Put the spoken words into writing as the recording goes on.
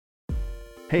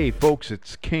Hey folks,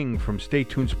 it's King from Stay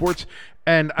Tuned Sports,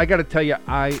 and I gotta tell you,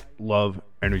 I love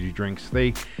energy drinks.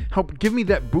 They help give me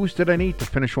that boost that I need to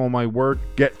finish all my work,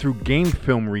 get through game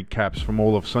film recaps from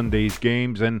all of Sunday's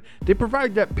games, and they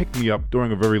provide that pick-me-up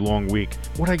during a very long week.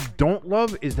 What I don't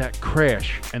love is that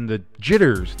crash and the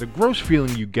jitters, the gross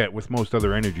feeling you get with most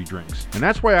other energy drinks. And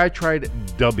that's why I tried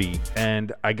Dubby,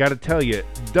 and I gotta tell you,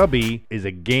 Dubby is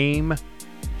a game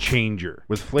changer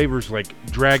with flavors like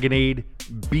Dragonade,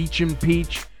 Beach and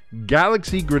Peach,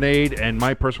 Galaxy Grenade, and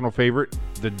my personal favorite,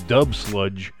 the Dub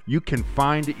Sludge. You can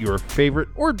find your favorite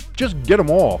or just get them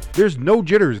all. There's no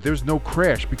jitters, there's no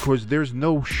crash because there's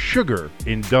no sugar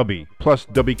in Dubby. Plus,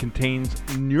 Dubby contains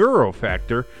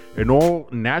Neurofactor, an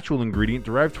all-natural ingredient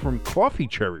derived from coffee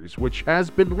cherries, which has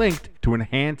been linked to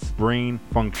enhance brain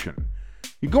function.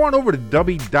 You go on over to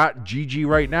Dubby.gg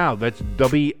right now. That's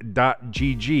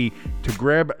Dubby.gg to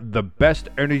grab the best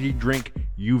energy drink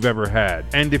you've ever had.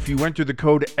 And if you enter the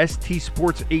code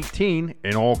STSports18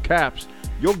 in all caps,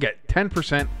 you'll get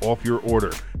 10% off your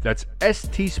order. That's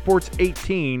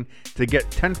STSports18 to get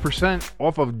 10%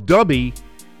 off of Dubby.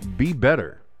 Be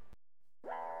better.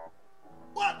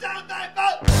 1, 2, 3,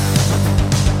 4.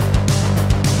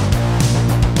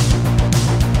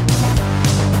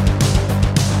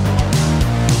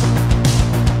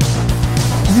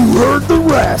 You heard the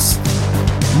rest.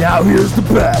 Now here's the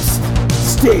best.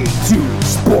 Stay Tuned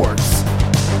Sports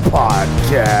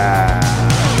Podcast.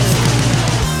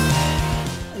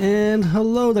 And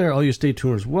hello there, all you Stay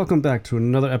Tuners. Welcome back to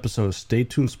another episode of Stay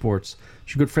Tuned Sports.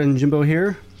 It's your good friend Jimbo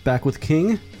here, back with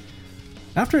King.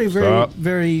 After a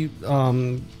very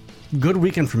good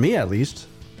weekend for me, at least.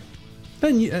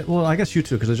 And well, I guess you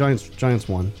too, because the Giants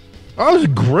won. Oh, it was a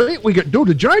great weekend. Dude,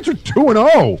 the Giants are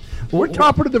 2-0. We're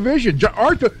top of the division.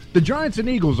 The Giants and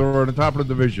Eagles are on the top of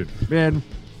the division. Man,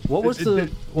 what was the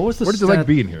what stat, is it like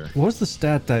being here? What was the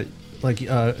stat that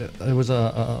it was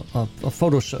a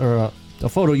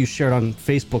photo you shared on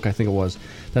Facebook, I think it was,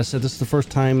 that said this is the first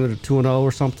time they're 2-0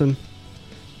 or something?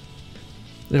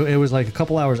 It was like a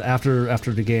couple hours after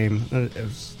the game.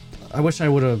 I wish I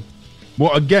would have.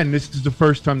 Well, again, this is the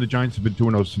first time the Giants have been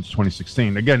 2-0 since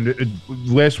 2016. Again,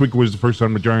 last week was the first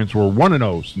time the Giants were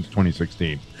 1-0 since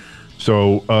 2016.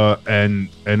 So, and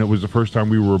it was the first time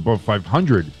we were above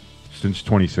 500 since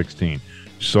 2016.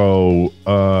 So,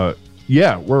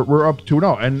 yeah, we're up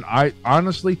 2-0. And I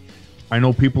honestly, I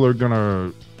know people are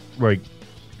gonna like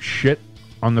shit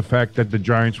on the fact that the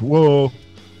Giants, you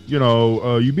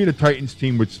beat a Titans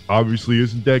team which obviously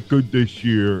isn't that good this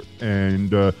year,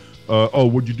 and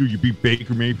what'd you do? You beat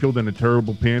Baker Mayfield and the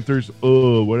terrible Panthers?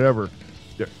 Whatever.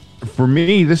 For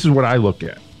me, this is what I look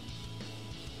at.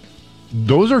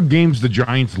 Those are games the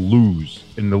Giants lose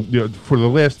for the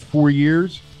last 4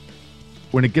 years.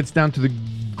 When it gets down to the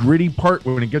gritty part,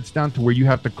 when it gets down to where you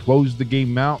have to close the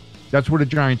game out, that's where the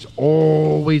Giants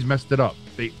always messed it up.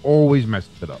 They always messed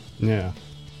it up. Yeah.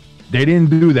 They didn't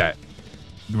do that.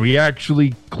 We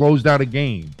actually closed out a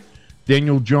game.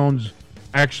 Daniel Jones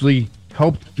actually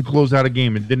helped to close out a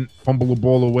game and didn't fumble the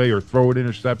ball away or throw an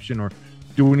interception or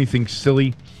do anything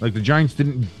silly. Like, the Giants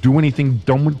didn't do anything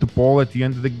dumb with the ball at the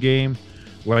end of the game.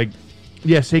 Like,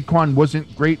 yeah, Saquon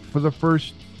wasn't great for the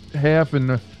first half and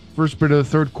the first bit of the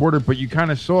third quarter, but you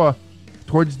kind of saw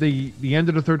towards the end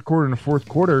of the third quarter and the fourth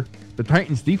quarter, the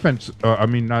Titans defense,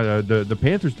 the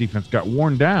Panthers defense got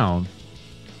worn down.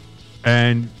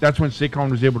 And that's when Saquon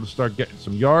was able to start getting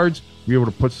some yards, be able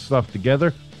to put stuff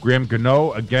together. Graham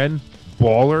Gano, again,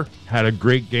 baller, had a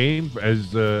great game as,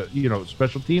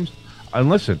 special teams. And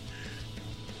listen,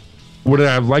 would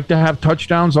I have liked to have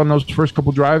touchdowns on those first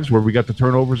couple drives where we got the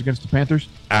turnovers against the Panthers?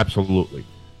 Absolutely.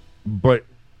 But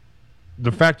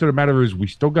the fact of the matter is we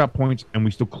still got points and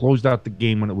we still closed out the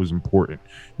game when it was important.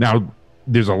 Now,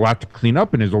 there's a lot to clean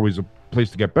up and there's always a place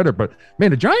to get better. But, man,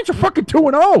 the Giants are fucking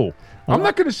 2-0. I'm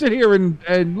not going to sit here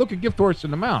and look a gift horse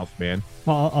in the mouth, man.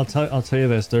 Well, I'll tell you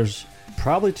this. There's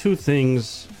probably two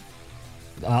things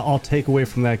I'll take away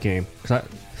from that game.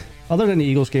 Other than the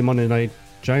Eagles game Monday night,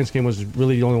 Giants game was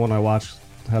really the only one I watched.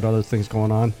 Had other things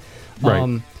going on.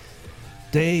 Right.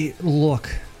 They look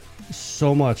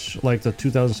so much like the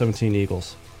 2017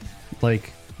 Eagles.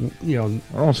 Like, I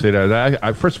don't say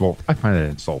that. First of all, I find that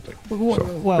insulting. Well,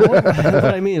 what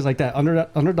I mean is like that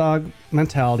underdog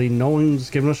mentality. No one's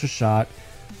giving us a shot.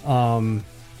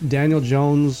 Daniel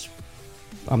Jones,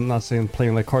 I'm not saying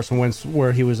playing like Carson Wentz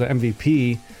where he was an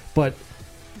MVP, but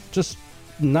just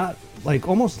not like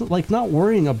almost like not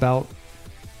worrying about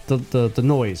the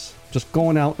noise, just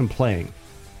going out and playing.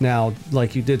 Now,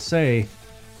 like you did say,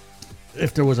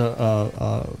 if there was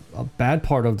a bad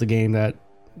part of the game that,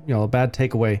 a bad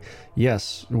takeaway,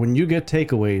 yes, when you get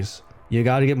takeaways, you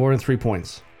got to get more than 3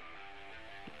 points.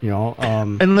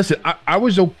 And listen, I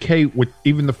was okay with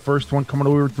even the first one coming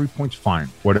away with 3 points, fine,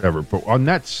 whatever. But on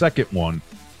that second one,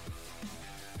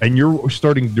 and you're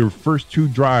starting your first 2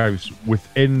 drives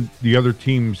within the other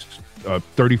team's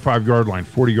 35-yard line,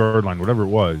 40-yard line, whatever it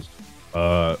was,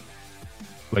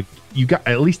 like you got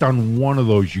at least on one of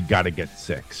those, you got to get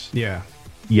 6. Yeah,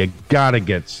 you got to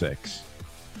get 6.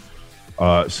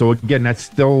 So again, that's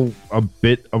still a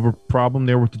bit of a problem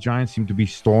there with the Giants. Seem to be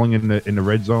stalling in the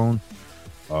red zone.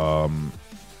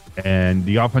 And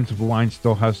the offensive line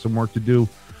still has some work to do.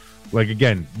 Like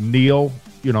again, Neal,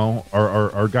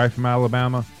 our guy from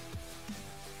Alabama.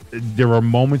 There are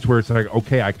moments where it's like,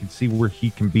 okay, I can see where he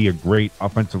can be a great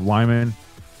offensive lineman,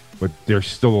 but there's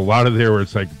still a lot of there where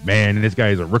it's like, man, this guy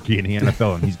is a rookie in the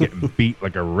NFL and he's getting beat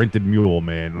like a rented mule,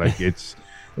 man. Like it's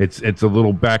a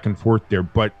little back and forth there,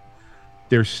 but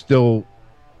there's still,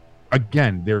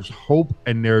 again, there's hope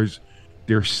and there's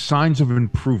signs of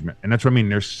improvement. And that's what I mean.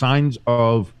 There's signs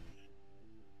of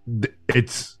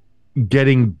it's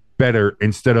getting better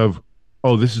instead of,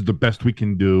 oh, this is the best we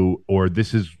can do, or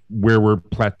this is where we're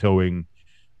plateauing,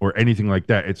 or anything like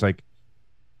that. It's like,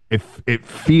 if it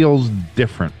feels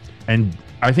different. And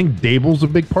I think Dable's a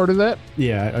big part of that.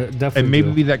 Yeah, definitely. And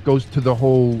maybe that goes to the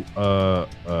whole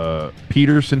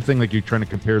Peterson thing, like you're trying to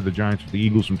compare the Giants with the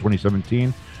Eagles from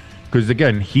 2017. Because,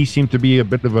 again, he seemed to be a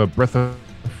bit of a breath of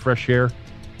fresh air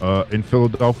in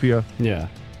Philadelphia. Yeah.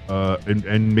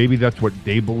 And maybe that's what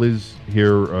Dable is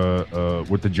here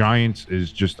with the Giants,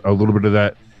 is just a little bit of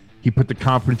that. He put the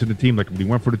confidence in the team. Like when he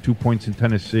went for the 2 points in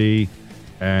Tennessee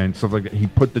and stuff like that, he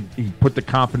put the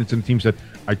confidence in the team. Said,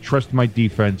 I trust my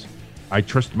defense. I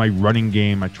trust my running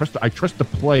game. I trust the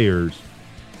players.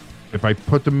 If I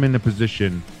put them in a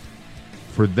position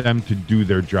for them to do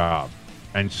their job,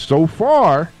 and so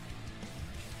far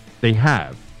they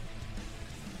have.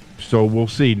 So we'll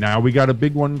see. Now we got a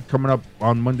big one coming up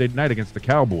on Monday night against the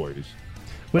Cowboys.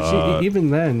 Which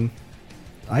even then,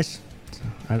 I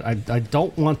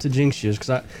don't want to jinx you, because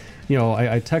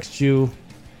I text you,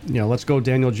 let's go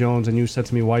Daniel Jones, and you said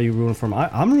to me, why are you rooting for him?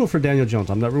 I'm rooting for Daniel Jones.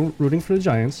 I'm not rooting for the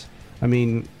Giants. I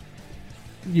mean,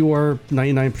 you are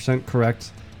 99%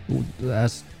 correct.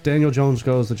 As Daniel Jones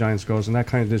goes, the Giants goes, and that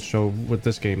kind of did show with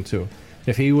this game too.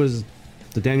 If he was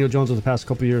the Daniel Jones of the past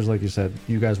couple of years, like you said,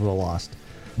 you guys would have lost.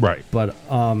 Right. But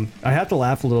I have to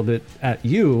laugh a little bit at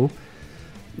you,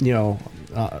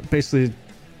 basically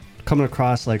coming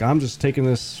across like I'm just taking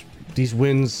these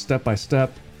wins step by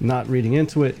step, not reading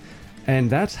into it. And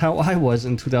that's how I was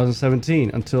in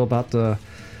 2017 until about the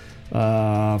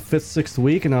 5th, 6th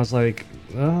week. And I was like,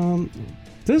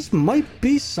 this might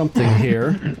be something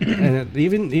here. And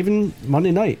even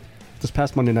Monday night, this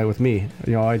past Monday night with me,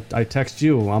 I text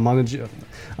you,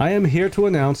 I am here to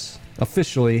announce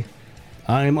officially,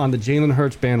 I'm on the Jalen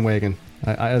Hurts bandwagon.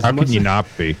 How can you not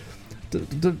be?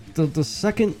 The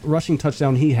second rushing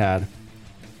touchdown he had,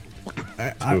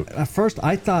 at first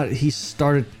I thought he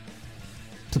started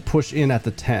to push in at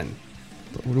the 10.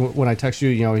 When I text you,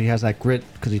 he has that grit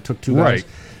because he took 2 guys. Right.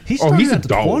 He started he's at a the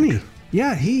dog. 20.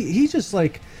 Yeah, he just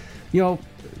like,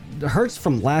 Hurts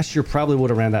from last year probably would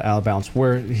have ran that out of bounds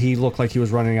where he looked like he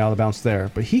was running out of bounds there.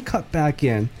 But he cut back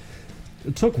in,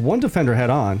 took one defender head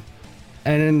on,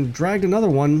 and then dragged another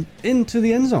one into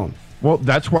the end zone. Well,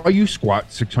 that's why you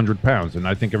squat 600 pounds. And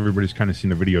I think everybody's kind of seen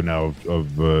the video now of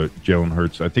Jalen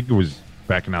Hurts. I think it was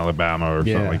back in Alabama or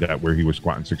something like that where he was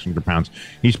squatting 600 pounds.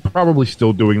 He's probably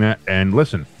still doing that. And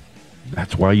listen,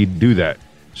 that's why you do that.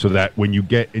 So that when you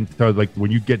get into when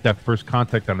you get that first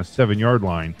contact on a 7-yard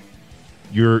line,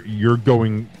 you're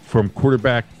going from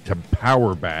quarterback to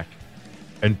power back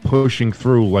and pushing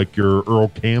through like you're Earl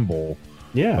Campbell.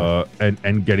 Yeah.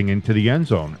 And getting into the end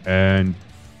zone. And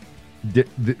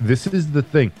this is the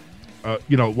thing.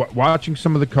 Watching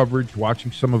some of the coverage,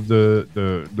 watching some of the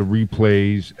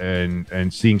replays,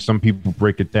 and seeing some people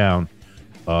break it down.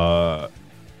 The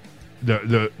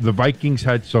Vikings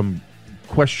had some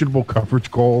questionable coverage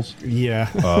calls. Yeah.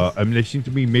 I mean, it seemed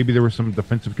to me maybe there was some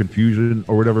defensive confusion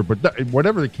or whatever. But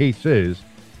whatever the case is,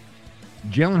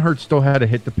 Jalen Hurts still had to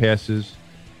hit the passes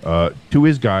to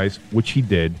his guys, which he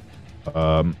did.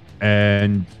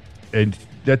 And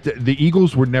that the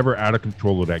Eagles were never out of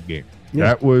control of that game. Yeah.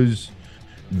 That was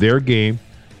their game.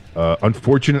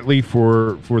 Unfortunately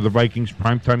for the Vikings,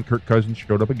 primetime Kirk Cousins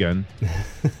showed up again.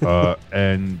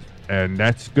 And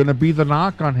that's going to be the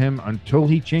knock on him until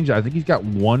he changes. I think he's got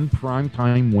one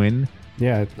primetime win.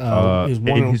 Yeah, he's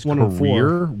in his one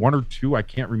career, 1 or 2. I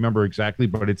can't remember exactly,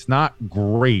 but it's not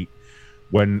great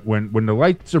when the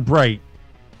lights are bright.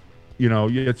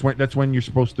 That's when you're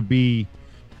supposed to be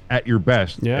at your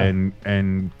best. Yeah.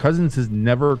 And Cousins has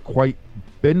never quite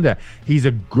been that. He's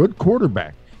a good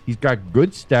quarterback. He's got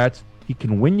good stats. He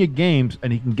can win you games,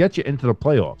 and he can get you into the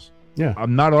playoffs. Yeah.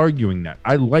 I'm not arguing that.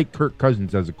 I like Kirk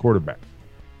Cousins as a quarterback.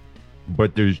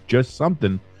 But there's just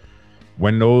something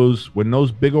when those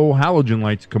big old halogen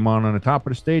lights come on the top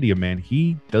of the stadium, man,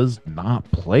 he does not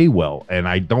play well. And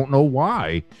I don't know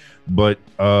why. But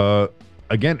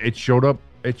again, it showed up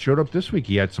this week.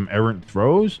 He had some errant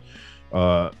throws,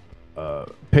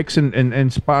 picks in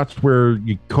spots where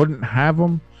you couldn't have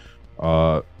them.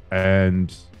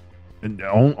 And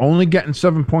only getting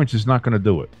 7 points is not going to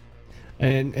do it.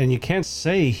 And you can't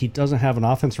say he doesn't have an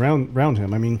offense around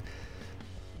him. I mean,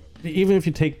 even if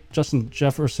you take Justin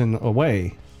Jefferson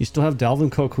away, you still have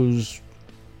Dalvin Cook, who's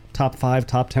top 5,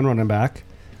 top 10 running back.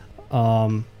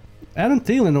 Adam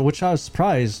Thielen, which I was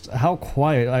surprised how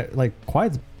quiet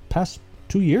the past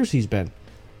 2 years he's been.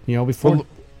 You know,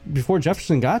 before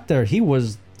Jefferson got there, he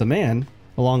was the man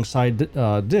alongside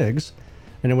Diggs.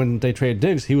 And then when they traded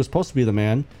Diggs, he was supposed to be the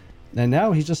man. And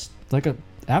now he's just like an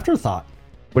afterthought.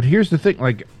 But here's the thing,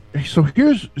 like, so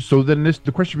then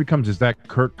the question becomes, is that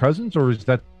Kirk Cousins or is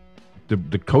that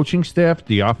the coaching staff,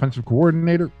 the offensive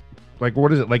coordinator? Like,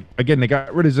 what is it? Like, again, they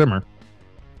got rid of Zimmer.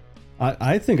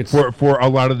 I think it's for a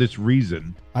lot of this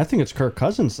reason. I think it's Kirk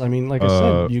Cousins. I mean, like I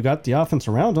said, you got the offense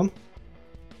around him.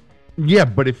 Yeah,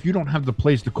 but if you don't have the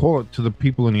plays to call it to the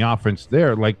people in the offense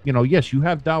there, like, you know, yes, you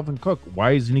have Dalvin Cook.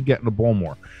 Why isn't he getting the ball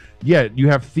more? Yeah, you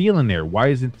have Thielen there. Why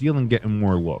isn't Thielen getting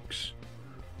more looks?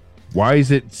 Why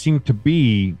does it seem to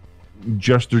be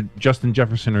Justin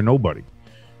Jefferson or nobody?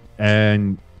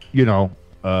 And Stephon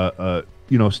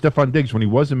Diggs, when he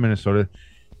was in Minnesota,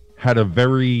 had a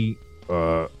very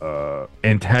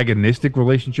antagonistic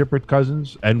relationship with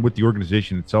Cousins and with the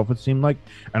organization itself, it seemed like.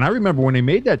 And I remember when they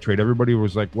made that trade, everybody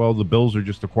was like, well, the Bills are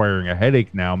just acquiring a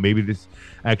headache now. Maybe this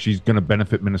actually is going to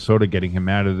benefit Minnesota, getting him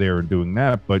out of there and doing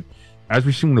that. But as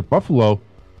we've seen with Buffalo,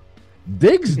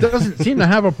 Diggs doesn't seem to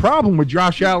have a problem with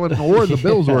Josh Allen or the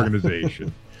Bills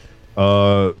organization.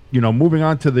 Moving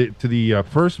on to the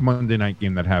first Monday night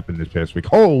game that happened this past week.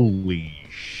 Holy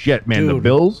shit, man! Dude, the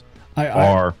Bills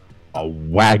are a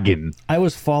wagon. I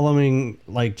was following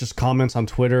like just comments on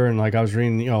Twitter, and like I was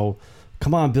reading,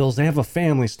 come on, Bills, they have a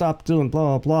family. Stop doing blah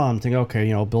blah blah. I'm thinking,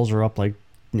 okay, Bills are up like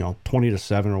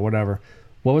 20-7 or whatever.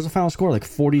 What was the final score? Like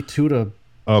 42 to.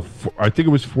 I think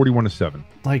it was 41-7.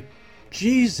 Like.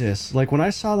 Jesus, like when I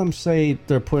saw them say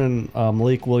they're putting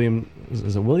Malik Williams,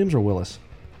 is it Williams or Willis?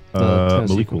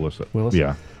 Malik Willis.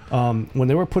 Yeah. When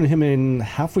they were putting him in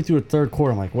halfway through the third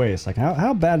quarter, I'm like, wait, it's like,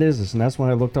 how bad is this? And that's when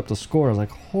I looked up the score. I was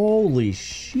like, holy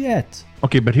shit.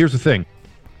 Okay, but here's the thing.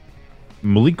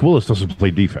 Malik Willis doesn't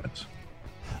play defense.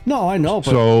 No, I know.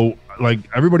 But so, like,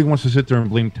 everybody wants to sit there and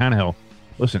blame Tannehill.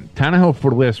 Listen, Tannehill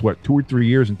for the last, 2 or 3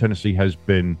 years in Tennessee has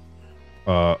been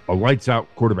a lights-out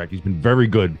quarterback. He's been very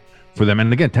good for them.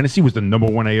 And again, Tennessee was the number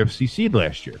 1 AFC seed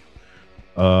last year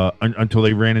until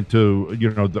they ran into,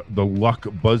 the luck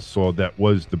buzzsaw that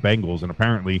was the Bengals. And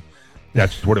apparently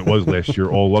that's what it was last year,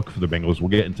 all luck for the Bengals. We'll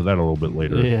get into that a little bit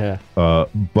later. Yeah.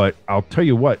 But I'll tell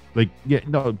you what, people,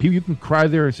 you can cry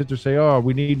there and sit there and say, oh,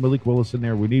 we need Malik Willis in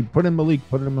there. We need, put in Malik.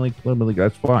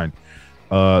 That's fine.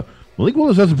 Malik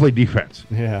Willis doesn't play defense.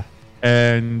 Yeah.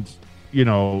 And,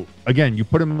 again, you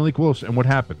put in Malik Willis, and what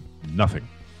happened? Nothing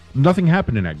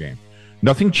happened in that game.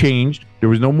 Nothing changed. There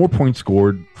was no more points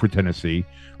scored for Tennessee.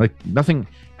 Like, nothing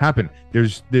happened.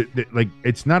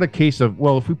 It's not a case of,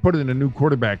 well, if we put in a new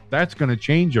quarterback, that's going to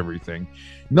change everything.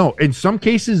 No, in some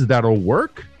cases that'll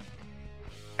work.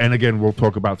 And again, we'll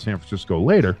talk about San Francisco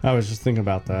later. I was just thinking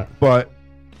about that. But,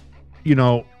 in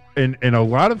a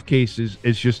lot of cases,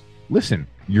 it's just, listen,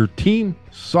 your team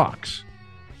sucks.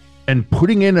 And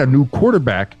putting in a new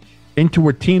quarterback into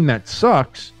a team that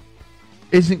sucks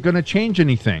isn't going to change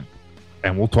anything.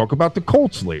 And we'll talk about the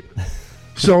Colts later.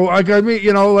 So, what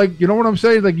I'm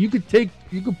saying? Like, you could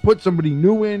put somebody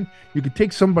new in, you could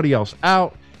take somebody else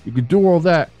out, you could do all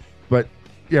that. But,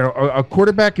 a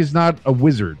quarterback is not a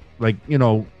wizard. Like,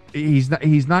 he's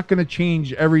not going to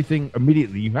change everything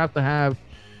immediately. You have to have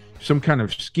some kind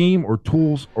of scheme or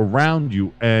tools around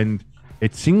you. And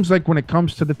it seems like when it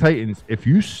comes to the Titans, if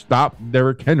you stop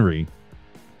Derrick Henry,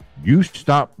 you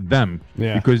stop them.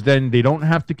 Yeah. Because then they don't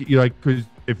have to because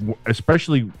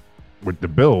especially with the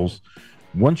Bills,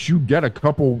 once you get a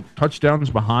couple touchdowns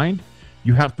behind,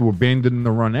 you have to abandon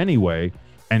the run anyway,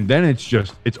 and then it's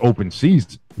open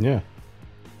season. Yeah.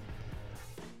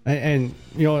 And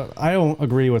I don't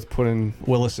agree with putting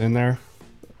Willis in there.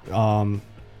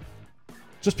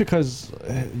 Just because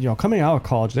coming out of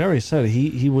college, they already said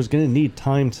he was going to need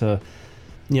time to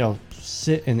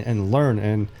sit and learn.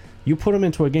 And You put him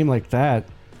into a game like that,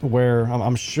 where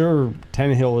I'm sure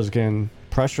Tannehill is getting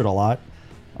pressured a lot.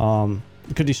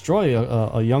 It could destroy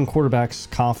a young quarterback's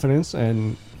confidence,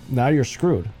 and now you're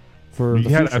screwed for the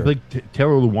future. I think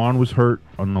Taylor Lewan was hurt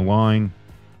on the line,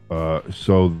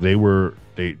 so they were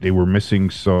missing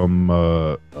some.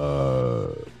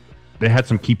 They had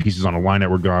some key pieces on the line that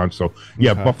were gone. So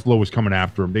yeah, okay. Buffalo was coming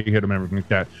after him. They hit him and everything like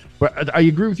that. But I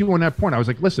agree with you on that point. I was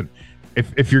like, listen,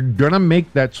 if you're gonna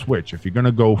make that switch, if you're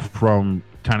gonna go from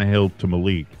Tannehill to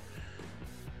Malik,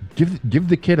 give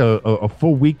the kid a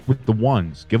full week with the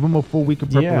ones. Give him a full week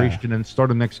of preparation and start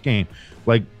the next game.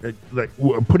 Like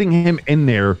putting him in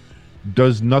there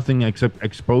does nothing except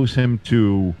expose him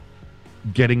to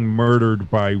getting murdered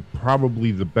by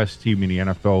probably the best team in the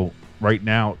NFL right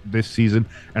now this season.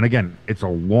 And again, it's a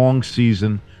long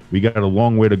season. We got a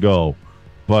long way to go.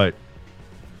 But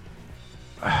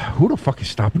who the fuck is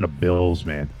stopping the Bills,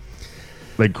 man?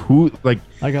 Like who? Like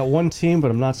I got one team,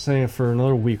 but I'm not saying it for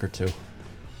another week or two.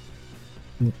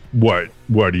 What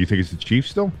do you think? It's the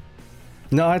Chiefs still?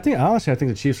 No, I think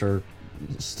the Chiefs are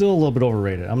still a little bit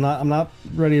overrated. I'm not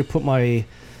ready to put my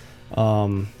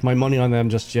my money on them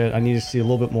just yet. I need to see a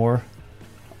little bit more.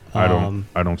 I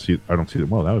don't see them.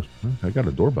 Well, I got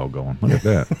a doorbell going. Look at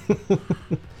that.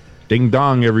 Ding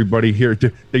dong, everybody here.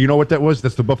 You know what that was?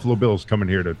 That's the Buffalo Bills coming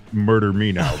here to murder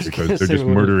me now because they're just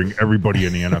murdering everybody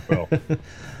in the NFL.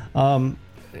 I'm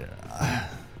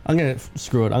gonna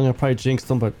screw it. I'm gonna probably jinx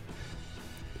them, but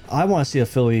I want to see a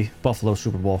Philly-Buffalo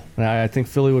Super Bowl. And I think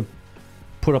Philly would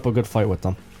put up a good fight with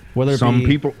them. Whether some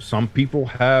people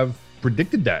have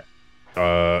predicted that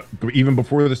even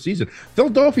before the season.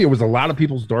 Philadelphia was a lot of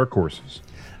people's dark horses.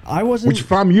 I wasn't. Which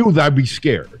from you, I'd be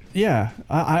scared. Yeah,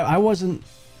 I wasn't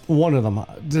one of them.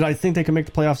 Did I think they could make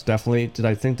the playoffs? Definitely. Did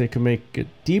I think they could make it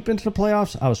deep into the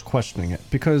playoffs? I was questioning it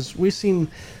because we've seen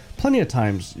plenty of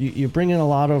times you bring in a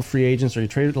lot of free agents or you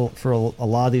trade for a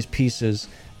lot of these pieces.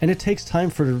 And it takes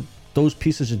time for those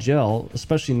pieces to gel,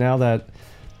 especially now that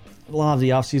a lot of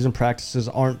the off-season practices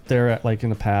aren't there like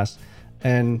in the past.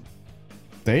 And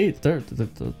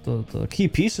the key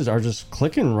pieces are just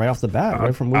clicking right off the bat,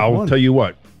 right from week one. I'll tell you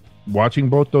what, watching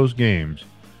both those games,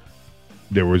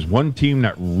 there was one team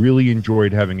that really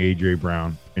enjoyed having A.J.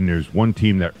 Brown, and there's one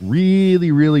team that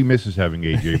really, really misses having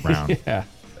A.J. Brown. Yeah.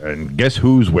 And guess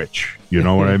who's which? You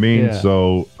know what I mean? Yeah.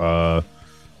 So,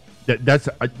 that's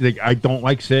I don't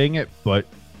like saying it, but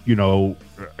you know,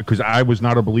 because I was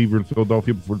not a believer in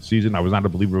Philadelphia before the season. I was not a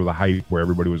believer of the hype where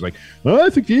everybody was like, I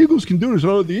think the Eagles can do this.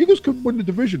 Oh, the Eagles could win the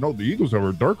division. Oh, the Eagles are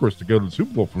a dark horse to go to the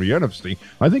Super Bowl from the NFC.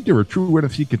 I think they're a true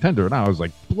NFC contender. And I was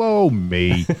like, blow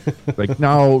me. Like,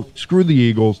 no, screw the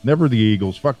Eagles. Never the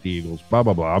Eagles. Fuck the Eagles. Blah,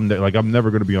 blah, blah. I'm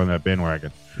never going to be on that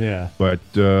bandwagon. Yeah. But,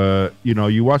 you know,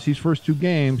 you watch these first two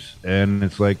games and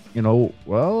it's like, you know,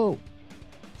 well,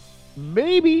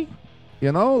 maybe.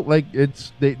 You know, like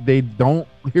they don't.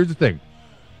 Here's the thing.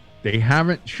 They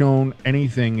haven't shown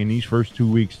anything in these first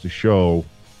 2 weeks to show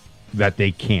that they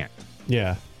can't.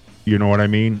 Yeah. You know what I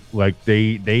mean? Like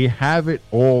they have it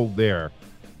all there.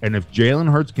 And if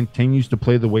Jalen Hurts continues to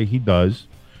play the way he does,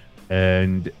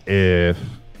 and if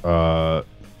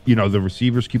you know, the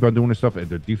receivers keep on doing this stuff and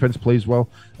the defense plays well,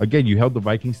 again, you held the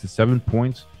Vikings to 7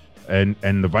 points, and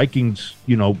the Vikings,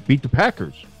 you know, beat the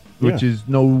Packers. Which is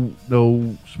no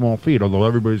small feat, although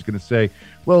everybody's going to say,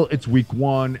 well, it's week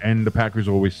one, and the Packers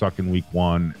always suck in week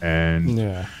one, and,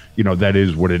 you know, that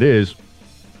is what it is.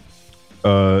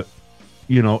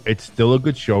 You know, it's still a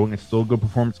good showing. It's still a good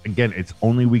performance. Again, it's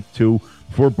only week 2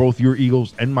 for both your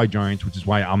Eagles and my Giants, which is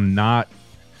why I'm not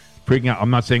freaking out.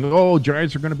 I'm not saying, oh,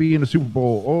 Giants are going to be in the Super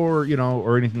Bowl or, you know,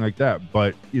 or anything like that.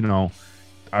 But, you know,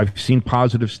 I've seen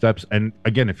positive steps. And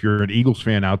again, if you're an Eagles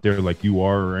fan out there like you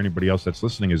are, or anybody else that's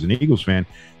listening is an Eagles fan,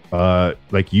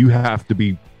 like you have to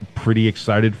be pretty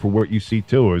excited for what you see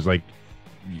too. It's like,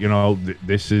 you know,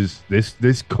 this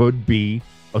could be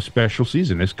a special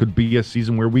season. This could be a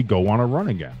season where we go on a run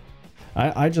again.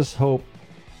 I just hope,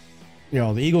 you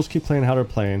know, the Eagles keep playing how they're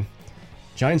playing,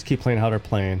 Giants keep playing how they're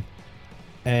playing.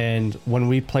 And when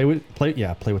we play with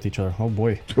each other. Oh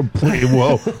boy!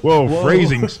 Whoa!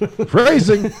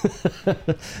 Phrasing.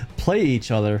 Play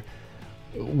each other.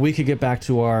 We could get back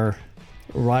to our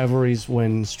rivalries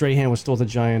when Strahan was still with the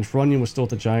Giants, Runyon was still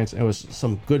with the Giants. It was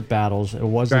some good battles. It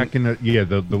wasn't back in the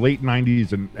late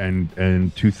 '90s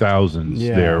and 2000s.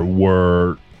 Yeah. There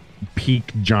were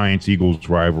peak Giants Eagles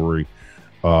rivalry.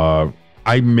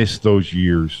 I miss those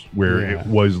years where it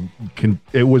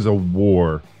was a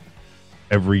war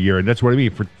every year, and that's what I mean.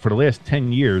 For the last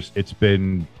 10 years, it's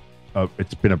been a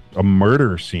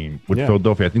murder scene with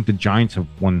Philadelphia. I think the Giants have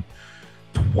won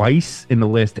twice in the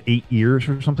last 8 years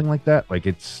or something like that. Like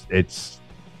it's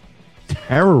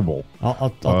terrible.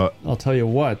 I'll tell you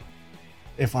what.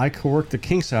 If I could work the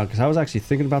kinks out, because I was actually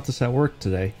thinking about this at work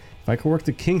today. If I could work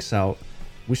the kinks out,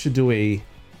 we should do a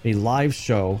live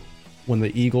show when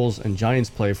the Eagles and Giants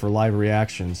play for live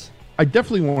reactions. I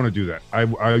definitely want to do that. I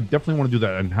definitely want to do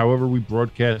that. And however we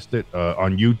broadcast it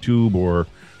on YouTube or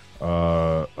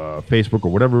Facebook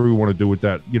or whatever we want to do with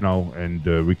that, and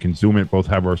we can Zoom it, both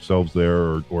have ourselves there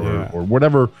or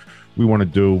whatever we want to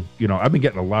do. I've been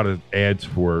getting a lot of ads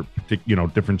for,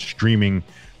 different streaming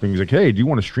things like, hey, do you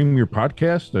want to stream your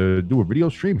podcast? Do a video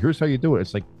stream? Here's how you do it.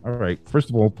 It's like, all right,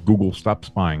 first of all, Google, stop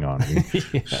spying on me.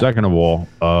 Yeah. Second of all,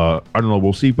 I don't know,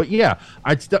 we'll see. But yeah,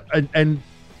 and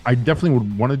I definitely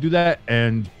would want to do that.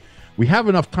 And we have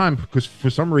enough time because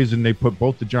for some reason they put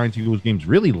both the Giants-Eagles games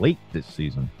really late this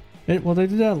season. Well, they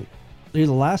did that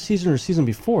either last season or season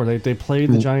before. They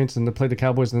played the Giants and they played the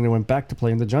Cowboys, and then they went back to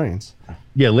playing the Giants.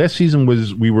 Yeah, last season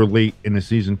we were late in the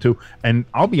season too. And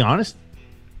I'll be honest,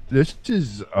 this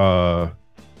is the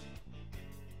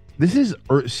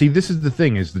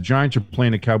thing is the Giants are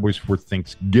playing the Cowboys for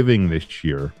Thanksgiving this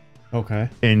year. Okay.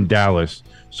 In Dallas.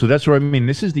 So that's what I mean.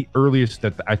 This is the earliest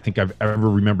that I think I've ever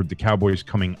remembered the Cowboys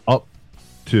coming up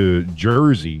to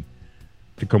Jersey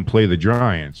to come play the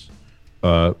Giants.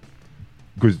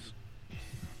 Because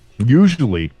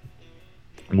usually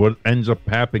what ends up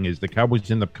happening is the Cowboys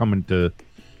end up coming to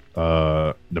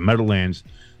the Meadowlands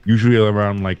usually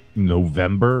around like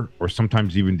November or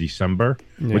sometimes even December,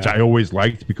 which I always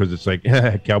liked because it's like,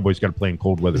 Cowboys got to play in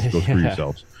cold weather, so go screw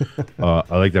yourselves.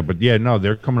 I like that. But yeah, no,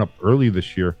 they're coming up early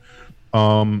this year.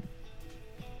 I'm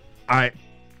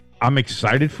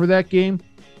excited for that game,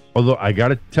 although I got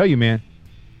to tell you, man,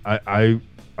 I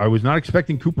was not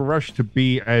expecting Cooper Rush to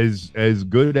be as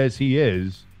good as he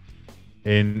is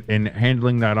in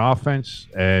handling that offense.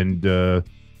 And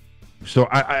so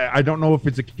I don't know if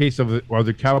it's a case of are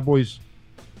the Cowboys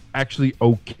actually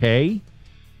okay,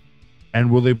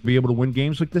 and will they be able to win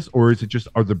games like this, or is it just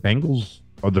are the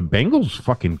Bengals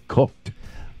fucking cooked?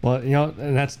 Well,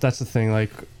 and that's the thing. Like,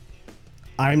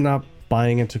 I'm not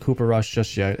buying into Cooper Rush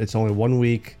just yet. It's only 1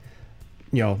 week.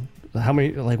 How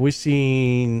many? Like, we've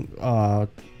seen the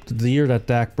year that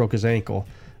Dak broke his ankle,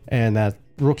 and that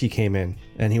rookie came in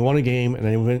and he won a game, and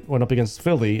then he went up against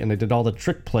Philly and they did all the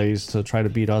trick plays to try to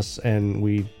beat us, and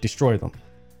we destroyed them.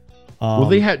 Well,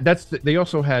 they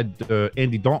also had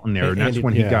Andy Dalton there, and that's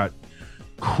when he got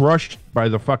crushed by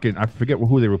the fucking, I forget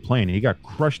who they were playing. He got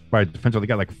crushed by defensive. They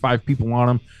got like 5 people on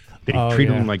him. They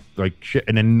treated him like shit,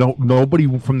 and then nobody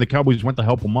from the Cowboys went to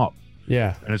help him up.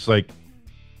 Yeah, and it's like,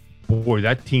 boy,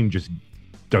 that team just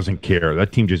doesn't care.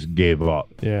 That team just gave up.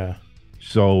 Yeah.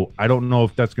 So I don't know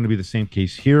if that's going to be the same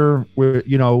case here, where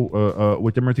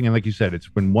with everything. And like you said, it's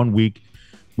been 1 week.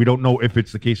 We don't know if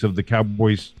it's the case of the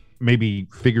Cowboys maybe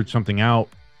figured something out,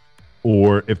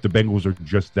 or if the Bengals are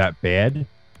just that bad.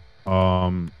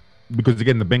 Because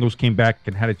again, the Bengals came back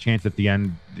and had a chance at the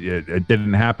end. It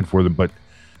didn't happen for them, but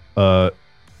I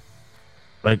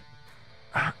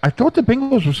thought the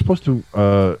Bengals were supposed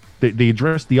to. They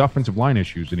addressed the offensive line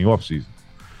issues in the offseason.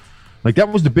 Like, that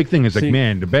was the big thing. It's like,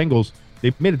 man, the Bengals,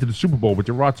 they made it to the Super Bowl with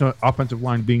their offensive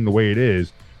line being the way it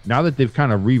is. Now that they've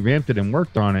kind of revamped it and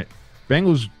worked on it,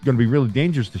 Bengals going to be really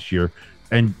dangerous this year.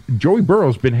 And Joey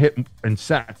Burrow's been hit and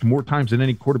sacked more times than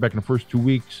any quarterback in the first 2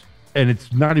 weeks, and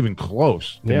it's not even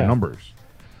close in the numbers.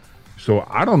 So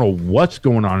I don't know what's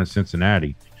going on in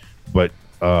Cincinnati, but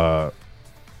I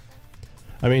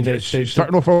mean, they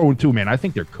starting off 0-2, man. I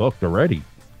think they're cooked already.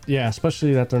 Yeah,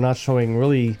 especially that they're not showing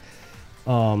really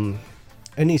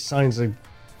any signs of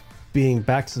being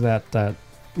back to that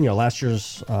last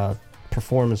year's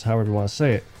performance, however you want to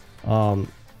say it.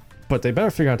 But they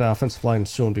better figure out the offensive line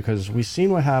soon, because we've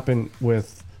seen what happened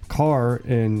with Carr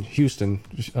in Houston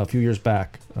a few years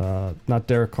back. Not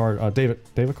Derek Carr,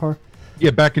 David Carr.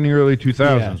 Yeah, back in the early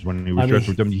 2000s when he was dressed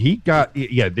with them.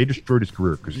 They destroyed his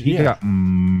career because he got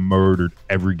murdered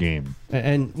every game.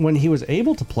 And when he was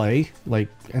able to play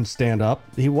and stand up,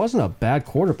 he wasn't a bad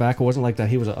quarterback. It wasn't like that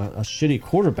he was a shitty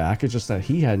quarterback. It's just that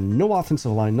he had no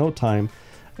offensive line, no time.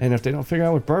 And if they don't figure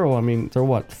out with Burrow, I mean, they're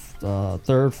what,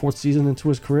 third, fourth season into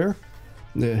his career?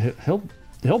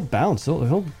 He'll bounce.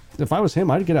 He'll. If I was him,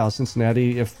 I'd get out of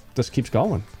Cincinnati if this keeps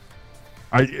going.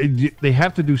 They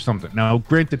have to do something. Now,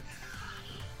 granted,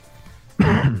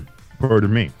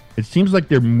 pardon me, it seems like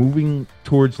they're moving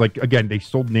towards, again, they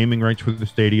sold naming rights for the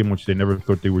stadium, which they never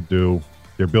thought they would do.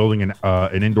 They're building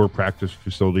an indoor practice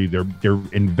facility. They're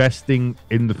investing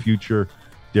in the future.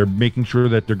 They're making sure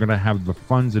that they're going to have the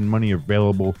funds and money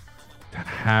available to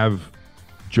have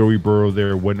Joey Burrow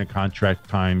there when the contract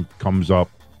time comes up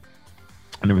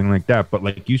and everything like that. But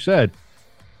like you said,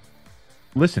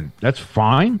 listen, that's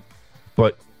fine.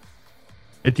 But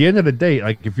at the end of the day,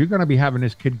 like if you're going to be having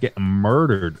this kid getting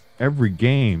murdered every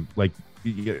game, like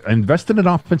invest in an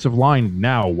offensive line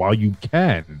now while you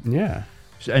can. Yeah.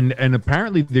 And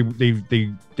apparently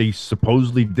they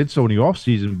supposedly did so in the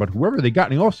offseason, but whoever they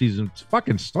got in the offseason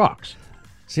fucking sucks.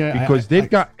 See, because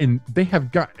they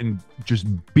have gotten just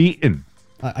beaten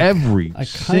every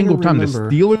single time. Remember.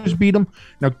 The Steelers beat them.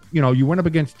 Now, you went up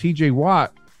against TJ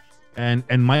Watt and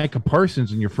Micah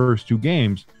Parsons in your first two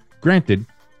games. Granted,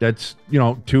 that's,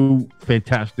 two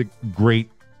fantastic, great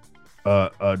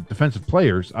defensive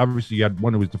players. Obviously, you had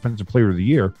one who was defensive player of the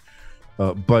year,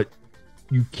 but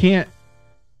you can't,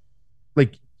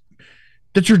 like,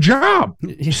 that's your job.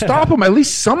 Yeah. Stop them at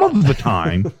least some of the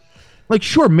time. Like,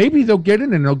 sure, maybe they'll get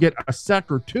in and they'll get a sack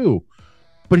or two,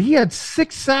 but he had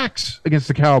 6 sacks against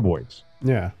the Cowboys.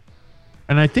 Yeah,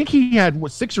 and I think he had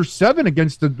 6 or 7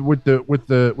 against with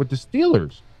the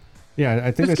Steelers. Yeah,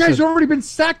 I think this guy's already been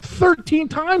sacked 13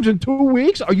 times in 2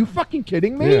 weeks. Are you fucking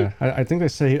kidding me? Yeah, I think they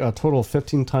say a total of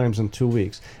 15 times in 2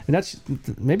 weeks, and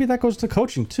maybe that goes to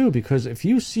coaching too. Because if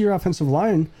you see your offensive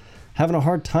line having a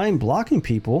hard time blocking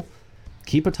people,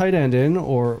 keep a tight end in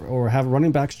or have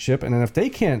running backs chip, and then if they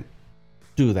can't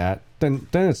do that, then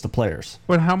it's the players.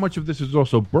 But how much of this is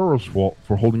also Burrow's fault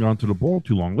for holding on to the ball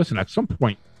too long? Listen, at some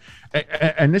point,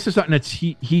 and this is something that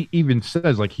he even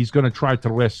says, like, he's going to try to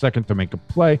the last second to make a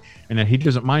play, and that he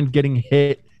doesn't mind getting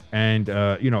hit, and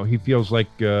he feels like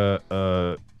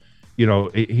he's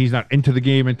not into the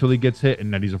game until he gets hit,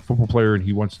 and that he's a football player and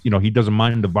he wants, he doesn't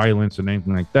mind the violence and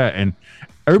anything like that. And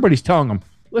everybody's telling him,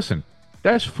 listen,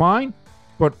 that's fine,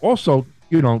 but also,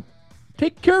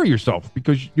 take care of yourself,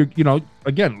 because you're,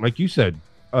 again, like you said,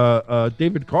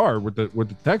 David Carr with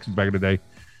the Texans back in the day,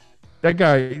 that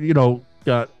guy,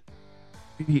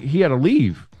 he had to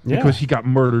leave because he got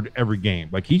murdered every game.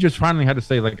 Like, he just finally had to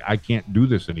say, like, I can't do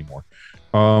this anymore.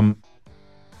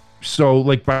 So,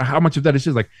 like, but how much of that is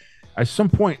like, at some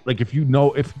point, like, if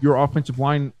your offensive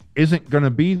line isn't going to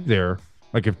be there,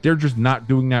 like, if they're just not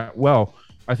doing that well,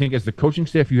 I think as the coaching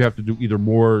staff, you have to do either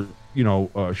more,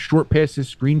 short passes,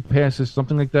 screen passes,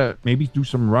 something like that. Maybe do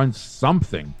some runs,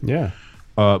 something. Yeah.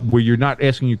 Where you're not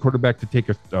asking your quarterback to take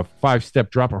a 5-step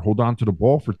drop or hold on to the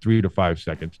ball for 3 to 5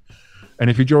 seconds. And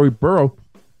if you're Joey Burrow,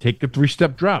 take a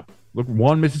 3-step drop. Look,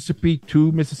 1 Mississippi,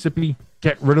 2 Mississippi,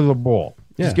 get rid of the ball.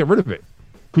 Yeah. Just get rid of it.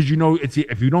 Because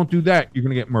if you don't do that, you're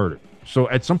going to get murdered. So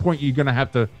at some point, you're going to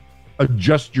have to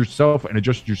adjust yourself and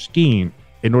adjust your scheme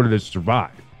in order to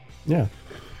survive. Yeah.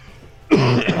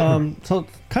 So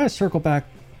kind of circle back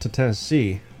to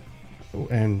Tennessee,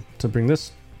 and to bring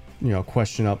this,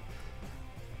 question up.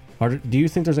 Do you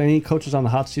think there's any coaches on the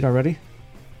hot seat already?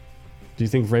 Do you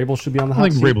think Vrabel should be on the hot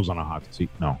seat? I think Vrabel's on a hot seat.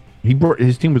 No,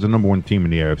 his team was the number 1 team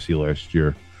in the AFC last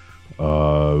year.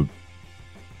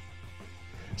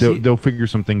 They'll figure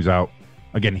some things out.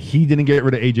 Again, he didn't get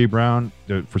rid of AJ Brown.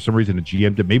 For some reason, the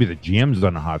GM did. Maybe the GM's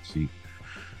on the hot seat.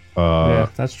 Yeah,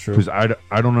 that's true. Because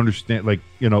I don't understand. Like,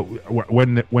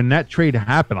 when that trade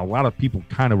happened, a lot of people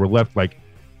kind of were left like,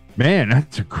 man,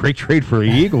 that's a great trade for the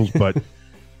Eagles, but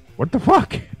what the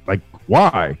fuck? Like,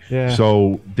 why? Yeah.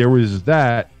 So there was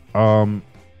that. So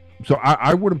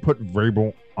I wouldn't put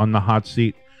Vrabel on the hot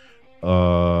seat.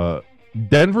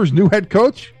 Denver's new head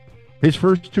coach, his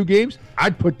first 2 games,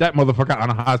 I'd put that motherfucker on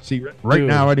a hot seat right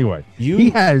now anyway. He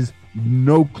has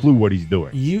no clue what he's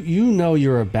doing.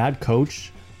 You're a bad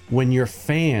coach when your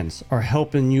fans are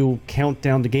helping you count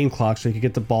down the game clock so you can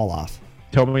get the ball off.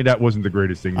 Tell me that wasn't the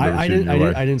greatest thing you've ever seen in your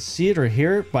life. I didn't see it or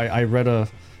hear it, but I read a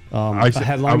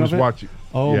headline. I was watching.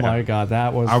 Oh my god,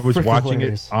 that was. I was watching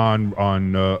hilarious. it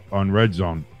on Red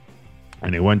Zone,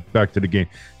 and they went back to the game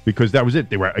because that was it.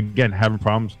 They were again having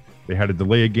problems. They had to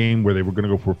delay a game where they were going to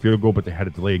go for a field goal, but they had to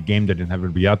delay a game that didn't have to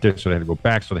be out there, so they had to go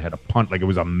back. So they had to punt. Like, it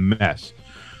was a mess.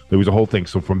 There was a whole thing.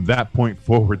 So from that point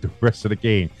forward, the rest of the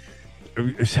game,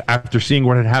 after seeing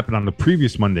what had happened on the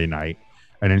previous Monday night,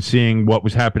 and then seeing what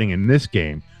was happening in this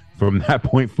game, from that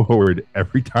point forward,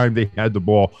 every time they had the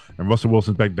ball and Russell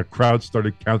Wilson's back, the crowd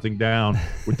started counting down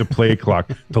with the play clock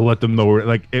to let them know.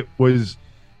 Like, it was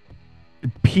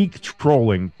peak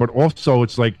trolling, but also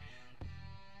it's like,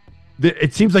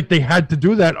 it seems like they had to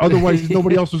do that. Otherwise,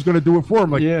 nobody else was going to do it for them.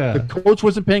 Like, the coach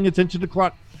wasn't paying attention to the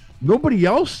clock. Nobody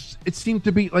else, it seemed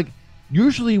to be like,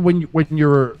 usually when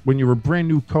you're a brand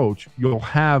new coach, you'll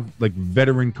have like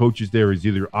veteran coaches there as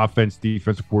either offense,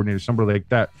 defensive coordinator, somebody like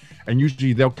that, and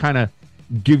usually they'll kind of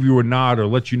give you a nod or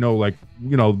let you know, like,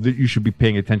 that you should be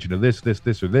paying attention to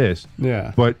this or this.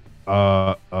 Yeah. But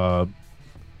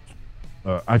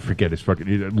I forget his fucking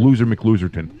loser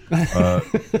McLoserton.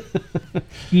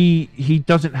 He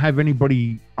doesn't have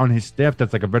anybody on his staff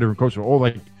that's like a veteran coach. They're all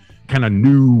like kind of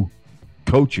new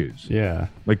coaches. Yeah.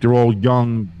 Like they're all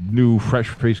young, new,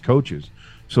 fresh-faced coaches.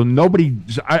 So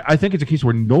I think it's a case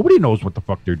where nobody knows what the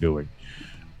fuck they're doing.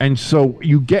 And so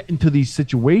you get into these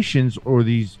situations or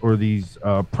these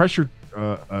pressure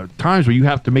times where you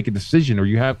have to make a decision, or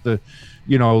you have to,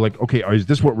 like, okay, is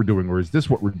this what we're doing, or is this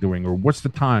what we're doing, or what's the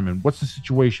time, and what's the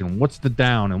situation, what's the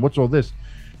down, and what's all this?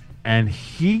 And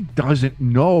he doesn't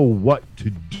know what to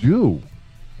do.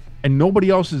 And nobody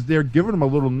else is there giving him a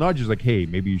little nudge. Is like, hey,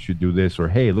 maybe you should do this, or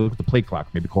hey, look at the play clock,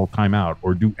 maybe call timeout,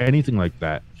 or do anything like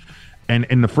that. And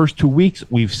in the first 2 weeks,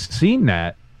 we've seen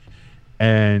that.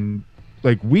 And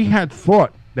like, we had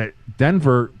thought that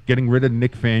Denver getting rid of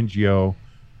Nick Fangio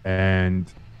and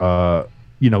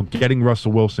getting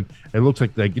Russell Wilson, it looks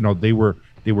like they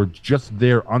were just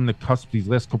there on the cusp these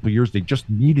last couple of years. They just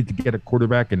needed to get a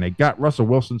quarterback, and they got Russell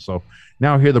Wilson. So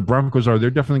now here the Broncos are. They're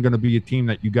definitely going to be a team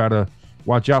that you got to